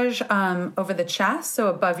massage over the chest, so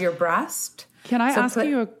above your breast. Can I ask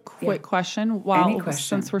you a quick question?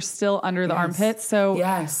 Since we're still under the armpit? So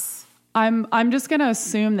yes. I'm just going to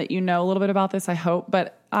assume that you know a little bit about this, I hope,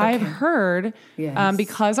 but I've heard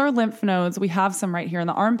because our lymph nodes, we have some right here in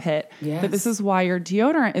the armpit, that this is why your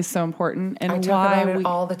deodorant is so important and I talk about it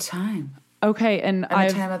all the time. Okay. And I've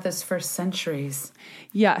been talking about this for centuries.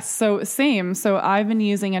 Yes. So same. So I've been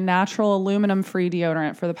using a natural aluminum free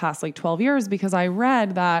deodorant for the past 12 years because I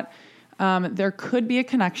read that there could be a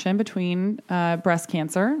connection between breast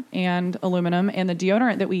cancer and aluminum and the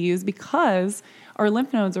deodorant that we use because our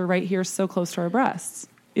lymph nodes are right here so close to our breasts.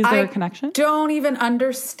 Is there a connection? I don't even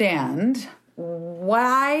understand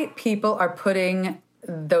why people are putting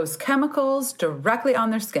those chemicals directly on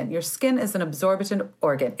their skin. Your skin is an absorbent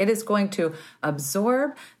organ. It is going to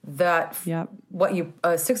absorb that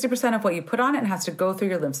 60% of what you put on it and has to go through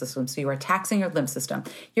your lymph system. So you are taxing your lymph system.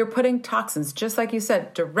 You're putting toxins, just like you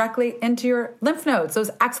said, directly into your lymph nodes, those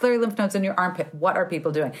axillary lymph nodes in your armpit. What are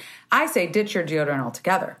people doing? I say ditch your deodorant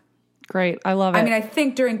altogether. Great. I love it. I mean, I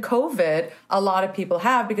think during COVID, a lot of people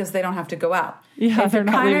have because they don't have to go out. Yeah, they're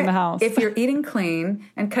not leaving the house. If you're eating clean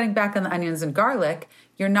and cutting back on the onions and garlic,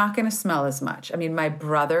 you're not going to smell as much. I mean, my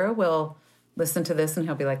brother will listen to this and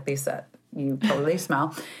he'll be like, Lisa, you totally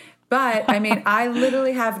smell. But I mean, I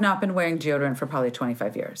literally have not been wearing deodorant for probably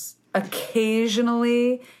 25 years.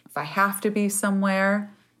 Occasionally, if I have to be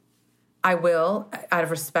somewhere, I will, out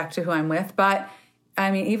of respect to who I'm with. But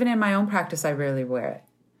I mean, even in my own practice, I rarely wear it.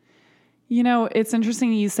 You know, it's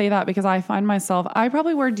interesting you say that because I find myself, I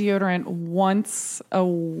probably wear deodorant once a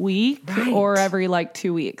week or every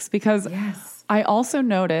 2 weeks because I also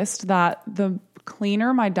noticed that the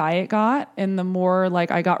cleaner my diet got and the more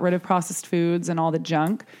I got rid of processed foods and all the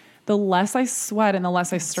junk, the less I sweat and the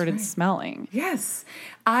less I started smelling. Yes.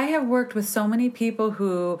 I have worked with so many people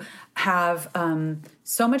who have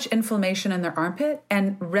so much inflammation in their armpit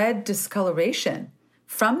and red discoloration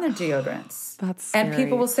from the deodorants. That's scary. And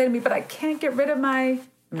people will say to me, but I can't get rid of I'm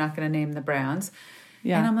not going to name the brands.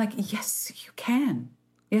 Yeah. And I'm like, yes, you can.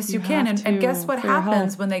 Yes, you can. And guess what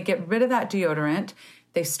happens when they get rid of that deodorant?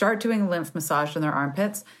 They start doing lymph massage in their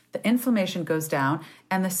armpits. The inflammation goes down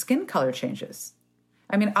and the skin color changes.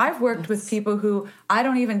 I mean, I've worked with people who I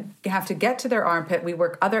don't even have to get to their armpit. We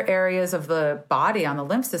work other areas of the body on the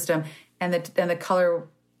lymph system and the color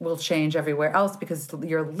will change everywhere else because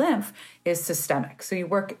your lymph is systemic. So you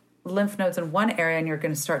work lymph nodes in one area and you're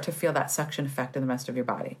going to start to feel that suction effect in the rest of your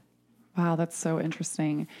body. Wow, that's so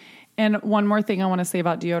interesting. And one more thing I want to say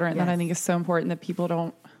about deodorant that I think is so important that people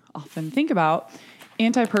don't often think about.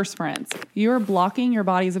 Antiperspirants. You're blocking your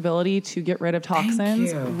body's ability to get rid of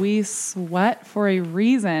toxins. We sweat for a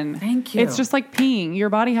reason. Thank you. It's just like peeing. Your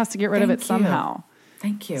body has to get rid of it somehow.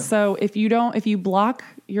 Thank you. So if you block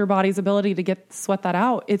your body's ability to sweat that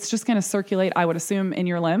out, it's just going to circulate, I would assume, in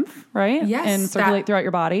your lymph, right? Yes. And circulate throughout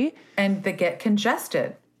your body. And they get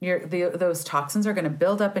congested. Those toxins are going to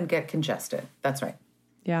build up and get congested. That's right.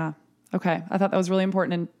 Yeah. Okay. I thought that was really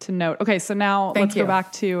important to note. Okay. So now let's go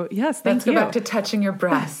back to, let's go back to touching your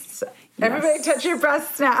breasts. Everybody touch your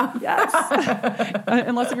breasts now. Yes.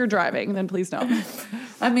 Unless if you're driving, then please don't.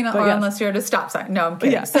 I mean, unless you're at a stop sign. No, I'm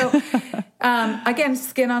kidding. Yeah. So again,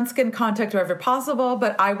 skin on skin contact wherever possible,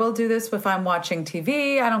 but I will do this if I'm watching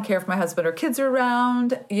TV. I don't care if my husband or kids are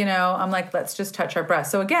around, I'm like, let's just touch our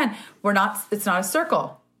breasts. So again, it's not a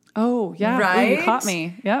circle. Oh, yeah. Right? Ooh, you caught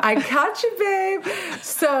me. Yeah. I caught you, babe.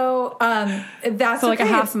 So that's like a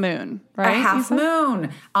half moon, right? A half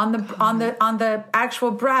moon on the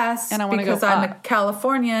actual breast. And I want to go because I'm a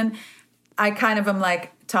Californian, I kind of am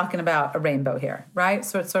like talking about a rainbow here, right?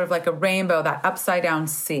 So it's sort of like a rainbow, that upside down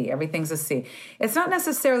C. Everything's a C. It's not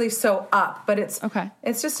necessarily so up, but it's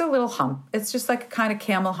just a little hump. It's just like a kind of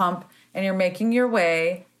camel hump, and you're making your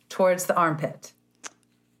way towards the armpit.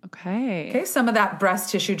 Okay. Some of that breast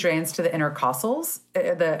tissue drains to the intercostals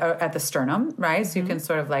at the sternum, right? So you can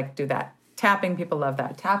sort of do that tapping. People love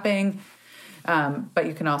that tapping. But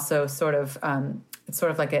you can also it's sort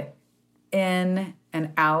of like an in and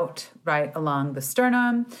out right along the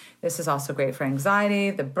sternum. This is also great for anxiety,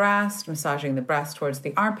 the breast, massaging the breast towards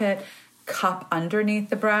the armpit, cup underneath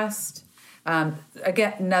the breast.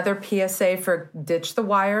 Again, another PSA for ditch the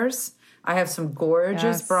wires. I have some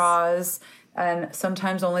gorgeous bras. And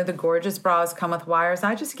sometimes only the gorgeous bras come with wires.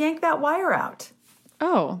 I just yank that wire out.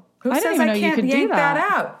 Oh, who says I can't yank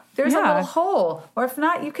that out? There's a little hole. Or if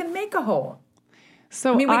not, you can make a hole.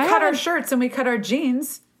 So we cut our shirts and we cut our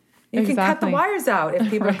jeans. You can cut the wires out if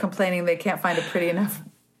people are complaining they can't find a pretty enough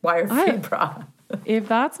wire-free bra. If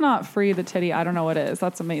that's not free the titty, I don't know what is.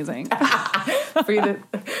 That's amazing.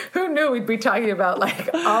 Who knew we'd be talking about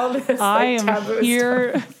all this I am taboo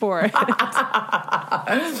here stuff. for it.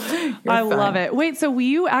 I love it. Wait, so will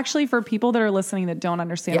you actually, for people that are listening that don't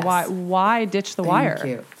understand why ditch the wire? Thank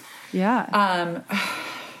you. Yeah.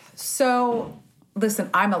 So listen,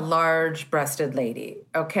 I'm a large-breasted lady,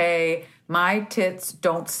 okay? My tits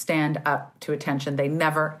don't stand up to attention. They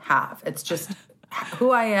never have. It's just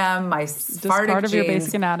who I am, my Sephardic part of genes, your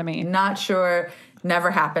basic anatomy. Not sure.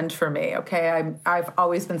 Never happened for me. Okay. I've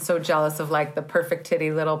always been so jealous of like the perfect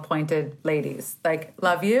titty little pointed ladies. Like,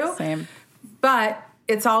 love you. Same. But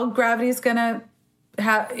it's all, gravity's going to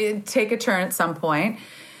take a turn at some point.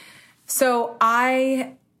 So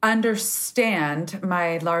I understand,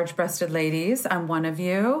 my large-breasted ladies, I'm one of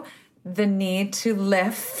you, the need to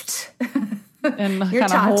lift And your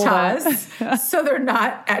tatas so they're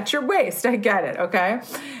not at your waist. I get it, okay?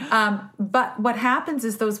 But what happens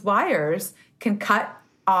is those wires can cut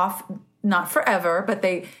off, not forever, but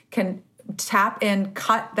they can tap in,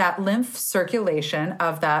 cut that lymph circulation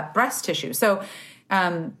of that breast tissue. So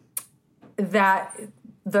that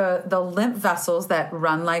the lymph vessels that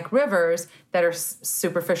run like rivers that are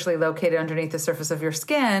superficially located underneath the surface of your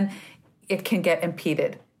skin, it can get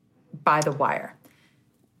impeded by the wire.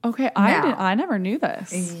 Okay, I never knew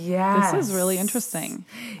this. Yes. This is really interesting.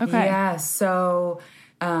 Okay. Yeah, so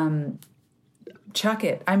chuck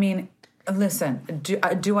it. I mean, listen,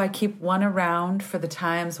 do I keep one around for the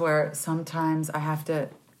times where sometimes I have to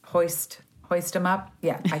hoist them up?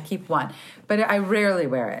 Yeah, I keep one. But I rarely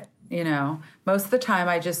wear it. You know, most of the time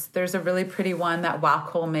there's a really pretty one that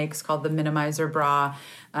Wacol makes called the Minimizer Bra.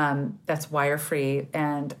 That's wire free.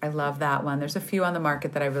 And I love that one. There's a few on the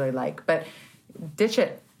market that I really like, but ditch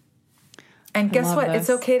it. And guess what? This. It's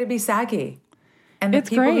okay to be saggy. And it's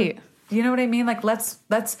great. You know what I mean? Like, let's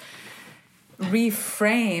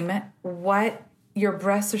reframe what your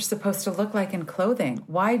breasts are supposed to look like in clothing.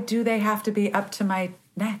 Why do they have to be up to my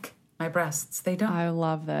neck, my breasts? They don't. I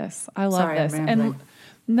love this. I love Sorry, this. I'm And rambling.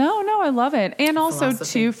 No, I love it. And also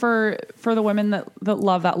Philosophy. too, for the women that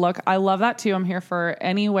love that look, I love that too. I'm here for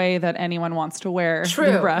any way that anyone wants to wear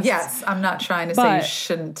their breasts. Yes. I'm not trying to say you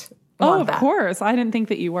shouldn't want that. Of course. I didn't think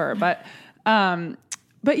that you were, but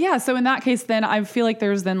yeah, so in that case, then I feel like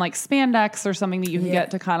there's then like spandex or something that you can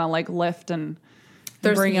get to kind of like lift and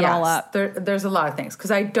bring it all up. There's a lot of things,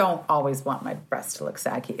 because I don't always want my breasts to look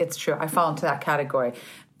saggy. It's true. I fall into that category,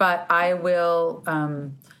 but I will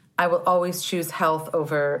always choose health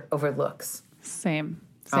over looks. Same.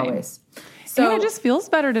 Always. So and it just feels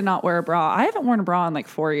better to not wear a bra. I haven't worn a bra in like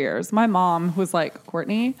 4 years. My mom was like,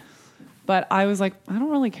 Courtney, but I was like, I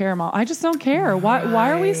don't really care, Mom. I just don't care.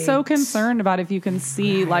 Why are we so concerned about if you can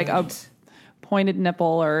see like a pointed nipple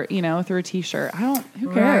or, through a t-shirt? Who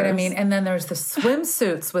cares? Right. I mean, and then there's the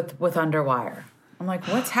swimsuits with underwire. I'm like,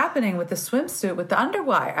 what's happening with the swimsuit with the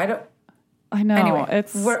underwire? I know. Anyway,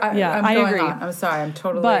 I agree. I'm sorry. I'm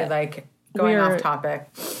totally going off topic.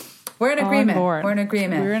 We're in agreement. We're in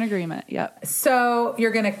agreement. We're in agreement. Yep. So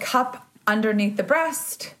you're going to cup underneath the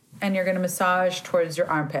breast and you're going to massage towards your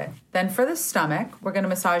armpit. Then for the stomach, we're going to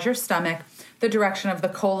massage your stomach the direction of the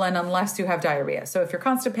colon, unless you have diarrhea. So if you're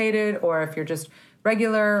constipated or if you're just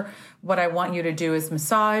regular, what I want you to do is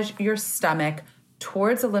massage your stomach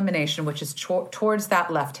towards elimination, which is towards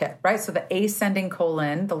that left hip, right? So the ascending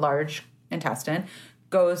colon, the large intestine,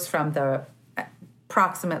 goes from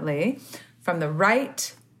approximately from the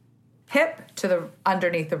right hip to the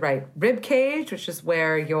underneath the right rib cage, which is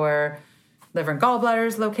where your liver and gallbladder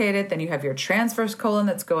is located. Then you have your transverse colon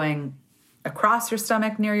that's going across your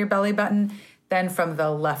stomach near your belly button. Then from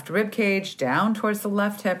the left rib cage down towards the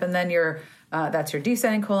left hip, and then that's your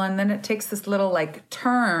descending colon. Then it takes this little like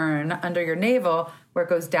turn under your navel where it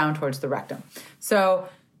goes down towards the rectum. So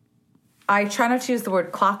I try not to use the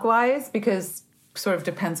word clockwise because sort of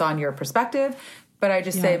depends on your perspective, but I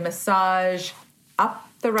just say massage up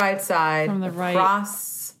the right side, from the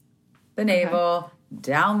across the navel,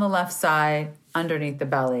 down the left side, underneath the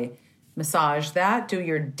belly. Massage that. Do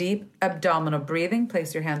your deep abdominal breathing.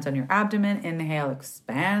 Place your hands on your abdomen. Inhale,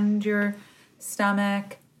 expand your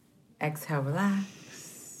stomach. Exhale,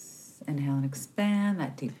 relax. Inhale and expand.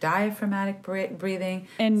 That deep diaphragmatic breathing.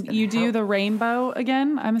 And you do the rainbow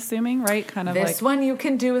again, I'm assuming, right? Kind of this one you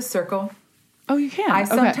can do a circle. Oh, you can? I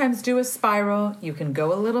sometimes do a spiral. You can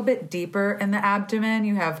go a little bit deeper in the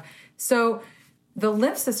abdomen. So the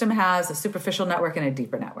lymph system has a superficial network and a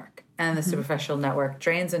deeper network. And the superficial network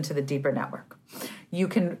drains into the deeper network. You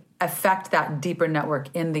can affect that deeper network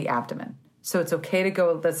in the abdomen. So it's okay to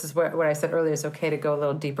go, this is what I said earlier, it's okay to go a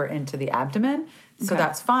little deeper into the abdomen. So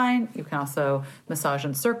that's fine. You can also massage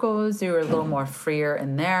in circles. You're a little more freer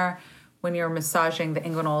in there. When you're massaging the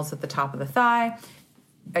inguinals at the top of the thigh,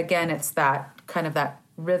 again, it's that kind of that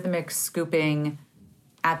rhythmic scooping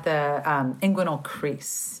at the inguinal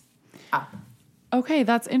crease up. Okay,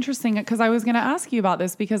 that's interesting because I was going to ask you about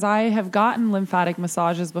this because I have gotten lymphatic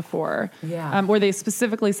massages before, where they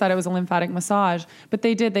specifically said it was a lymphatic massage, but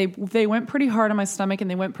they went pretty hard on my stomach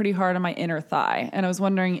and they went pretty hard on my inner thigh, and I was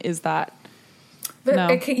wondering, is that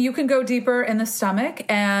No. You can go deeper in the stomach,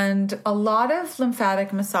 and a lot of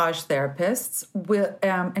lymphatic massage therapists, will,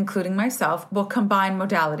 including myself, will combine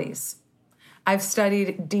modalities. I've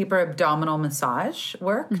studied deeper abdominal massage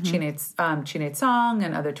work, Chinate Song,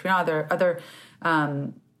 and other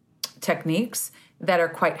techniques that are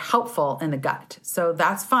quite helpful in the gut. So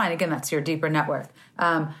that's fine. Again, that's your deeper network.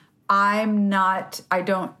 I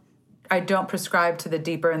don't prescribe to the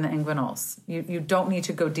deeper in the inguinals. You don't need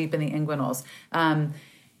to go deep in the inguinals. And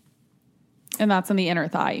that's in the inner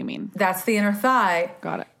thigh, you mean? That's the inner thigh.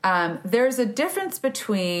 Got it. There's a difference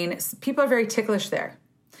between, people are very ticklish there.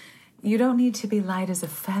 You don't need to be light as a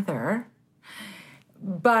feather,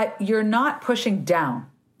 but you're not pushing down.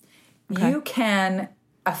 Okay. You can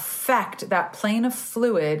affect that plane of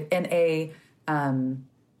fluid in a,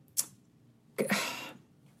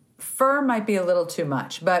 firm might be a little too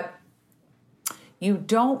much, but you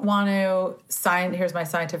don't want to here's my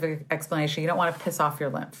scientific explanation. You don't want to piss off your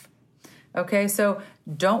lymph. Okay, so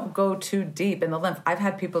don't go too deep in the lymph. I've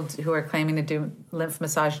had people who are claiming to do lymph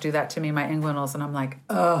massage do that to me, my inguinals, and I'm like,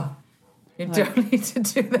 oh, you don't need to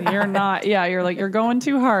do that. You're not, you're like, you're going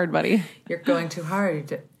too hard, buddy. You're going too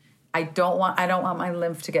hard. I don't want my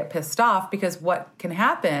lymph to get pissed off, because what can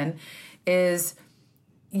happen is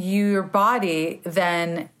your body,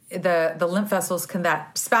 then the lymph vessels can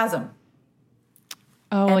spasm.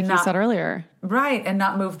 Oh, like you said earlier. Right, and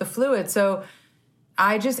not move the fluid. So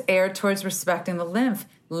I just err towards respecting the lymph.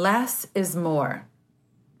 Less is more.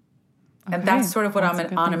 Okay. And that's sort of what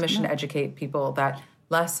I'm on a mission to educate people, that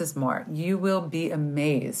less is more. You will be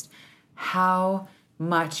amazed how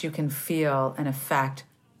much you can feel an effect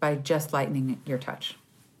by just lightening your touch.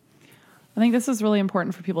 I think this is really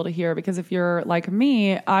important for people to hear, because if you're like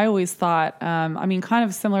me, I always thought, kind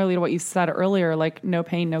of similarly to what you said earlier, like no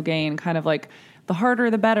pain, no gain, kind of like the harder,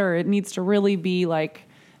 the better. It needs to really be like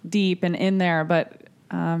deep and in there. But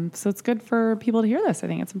so it's good for people to hear this. I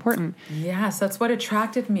think it's important. Yes, that's what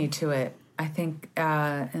attracted me to it. I think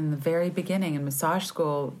in the very beginning in massage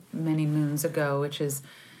school many moons ago, which is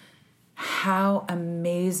how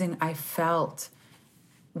amazing I felt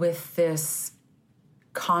with this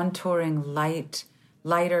contouring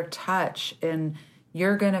lighter touch, and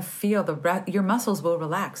you're going to feel your muscles will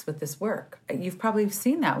relax with this work. You've probably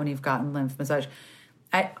seen that when you've gotten lymph massage.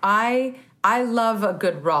 I love a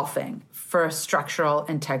good Rolfing for structural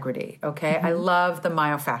integrity, okay? Mm-hmm. I love the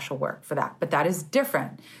myofascial work for that, but that is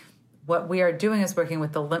different. What we are doing is working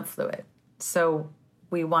with the lymph fluid. So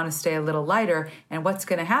we want to stay a little lighter, and what's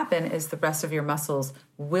going to happen is the rest of your muscles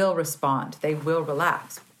will respond. They will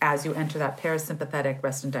relax as you enter that parasympathetic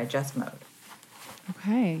rest and digest mode.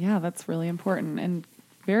 Okay, yeah, that's really important and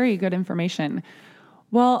very good information.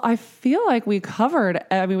 Well, I feel like we covered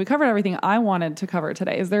everything I wanted to cover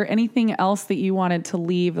today. Is there anything else that you wanted to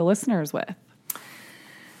leave the listeners with?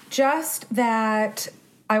 Just that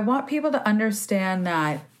I want people to understand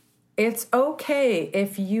that it's okay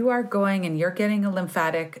if you are going and you're getting a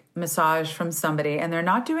lymphatic massage from somebody and they're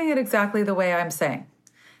not doing it exactly the way I'm saying.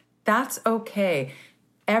 That's okay.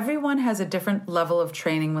 Everyone has a different level of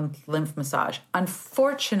training with lymph massage.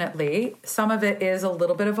 Unfortunately, some of it is a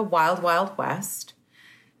little bit of a wild, wild west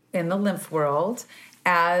in the lymph world,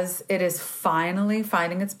 as it is finally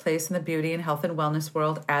finding its place in the beauty and health and wellness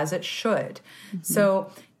world, as it should. Mm-hmm.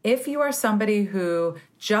 So if you are somebody who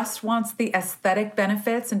just wants the aesthetic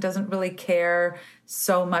benefits and doesn't really care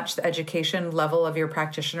so much the education level of your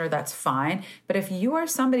practitioner, that's fine. But if you are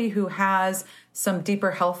somebody who has some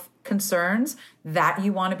deeper health concerns that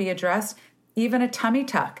you want to be addressed, even a tummy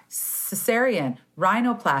tuck, cesarean,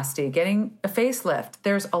 rhinoplasty, getting a facelift,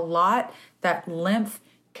 there's a lot that lymph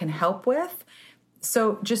can help with.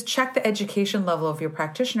 So just check the education level of your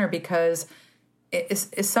practitioner, because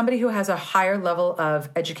is somebody who has a higher level of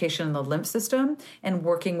education in the lymph system and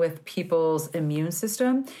working with people's immune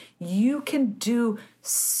system, you can do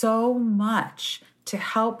so much to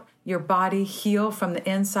help your body heal from the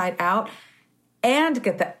inside out and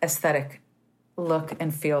get the aesthetic look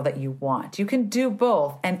and feel that you want. You can do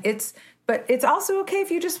both. But it's also okay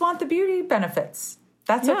if you just want the beauty benefits.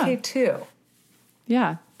 That's okay too.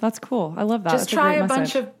 Yeah, that's cool. I love that. Just try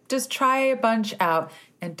a bunch out,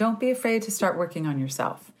 and don't be afraid to start working on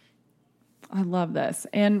yourself. I love this.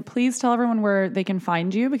 And please tell everyone where they can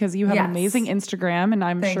find you, because you have an amazing Instagram, and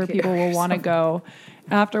I'm sure people will want to go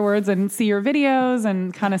afterwards and see your videos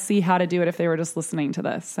and kind of see how to do it if they were just listening to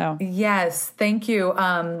this. So yes, thank you.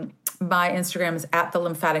 My Instagram is @the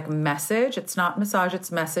lymphatic message. It's not massage,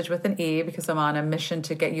 it's message with an E, because I'm on a mission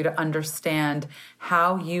to get you to understand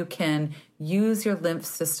how you can use your lymph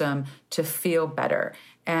system to feel better.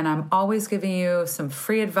 And I'm always giving you some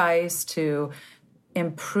free advice to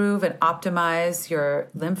improve and optimize your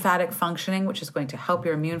lymphatic functioning, which is going to help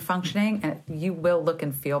your immune functioning, and you will look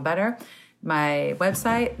and feel better. My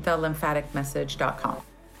website, thelymphaticmessage.com.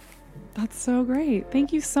 That's so great.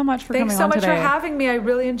 Thank you so much for coming on today. Thanks so much for having me. I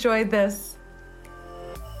really enjoyed this.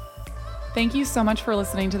 Thank you so much for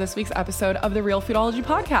listening to this week's episode of the Real Foodology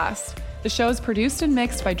Podcast. The show is produced and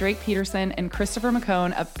mixed by Drake Peterson and Christopher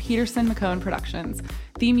McCone of Peterson McCone Productions.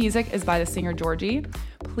 Theme music is by the singer Georgie.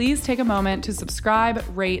 Please take a moment to subscribe,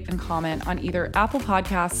 rate, and comment on either Apple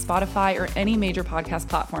Podcasts, Spotify, or any major podcast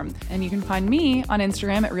platform. And you can find me on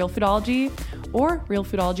Instagram at Real Foodology or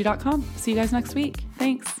realfoodology.com. See you guys next week.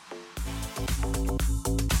 Thanks.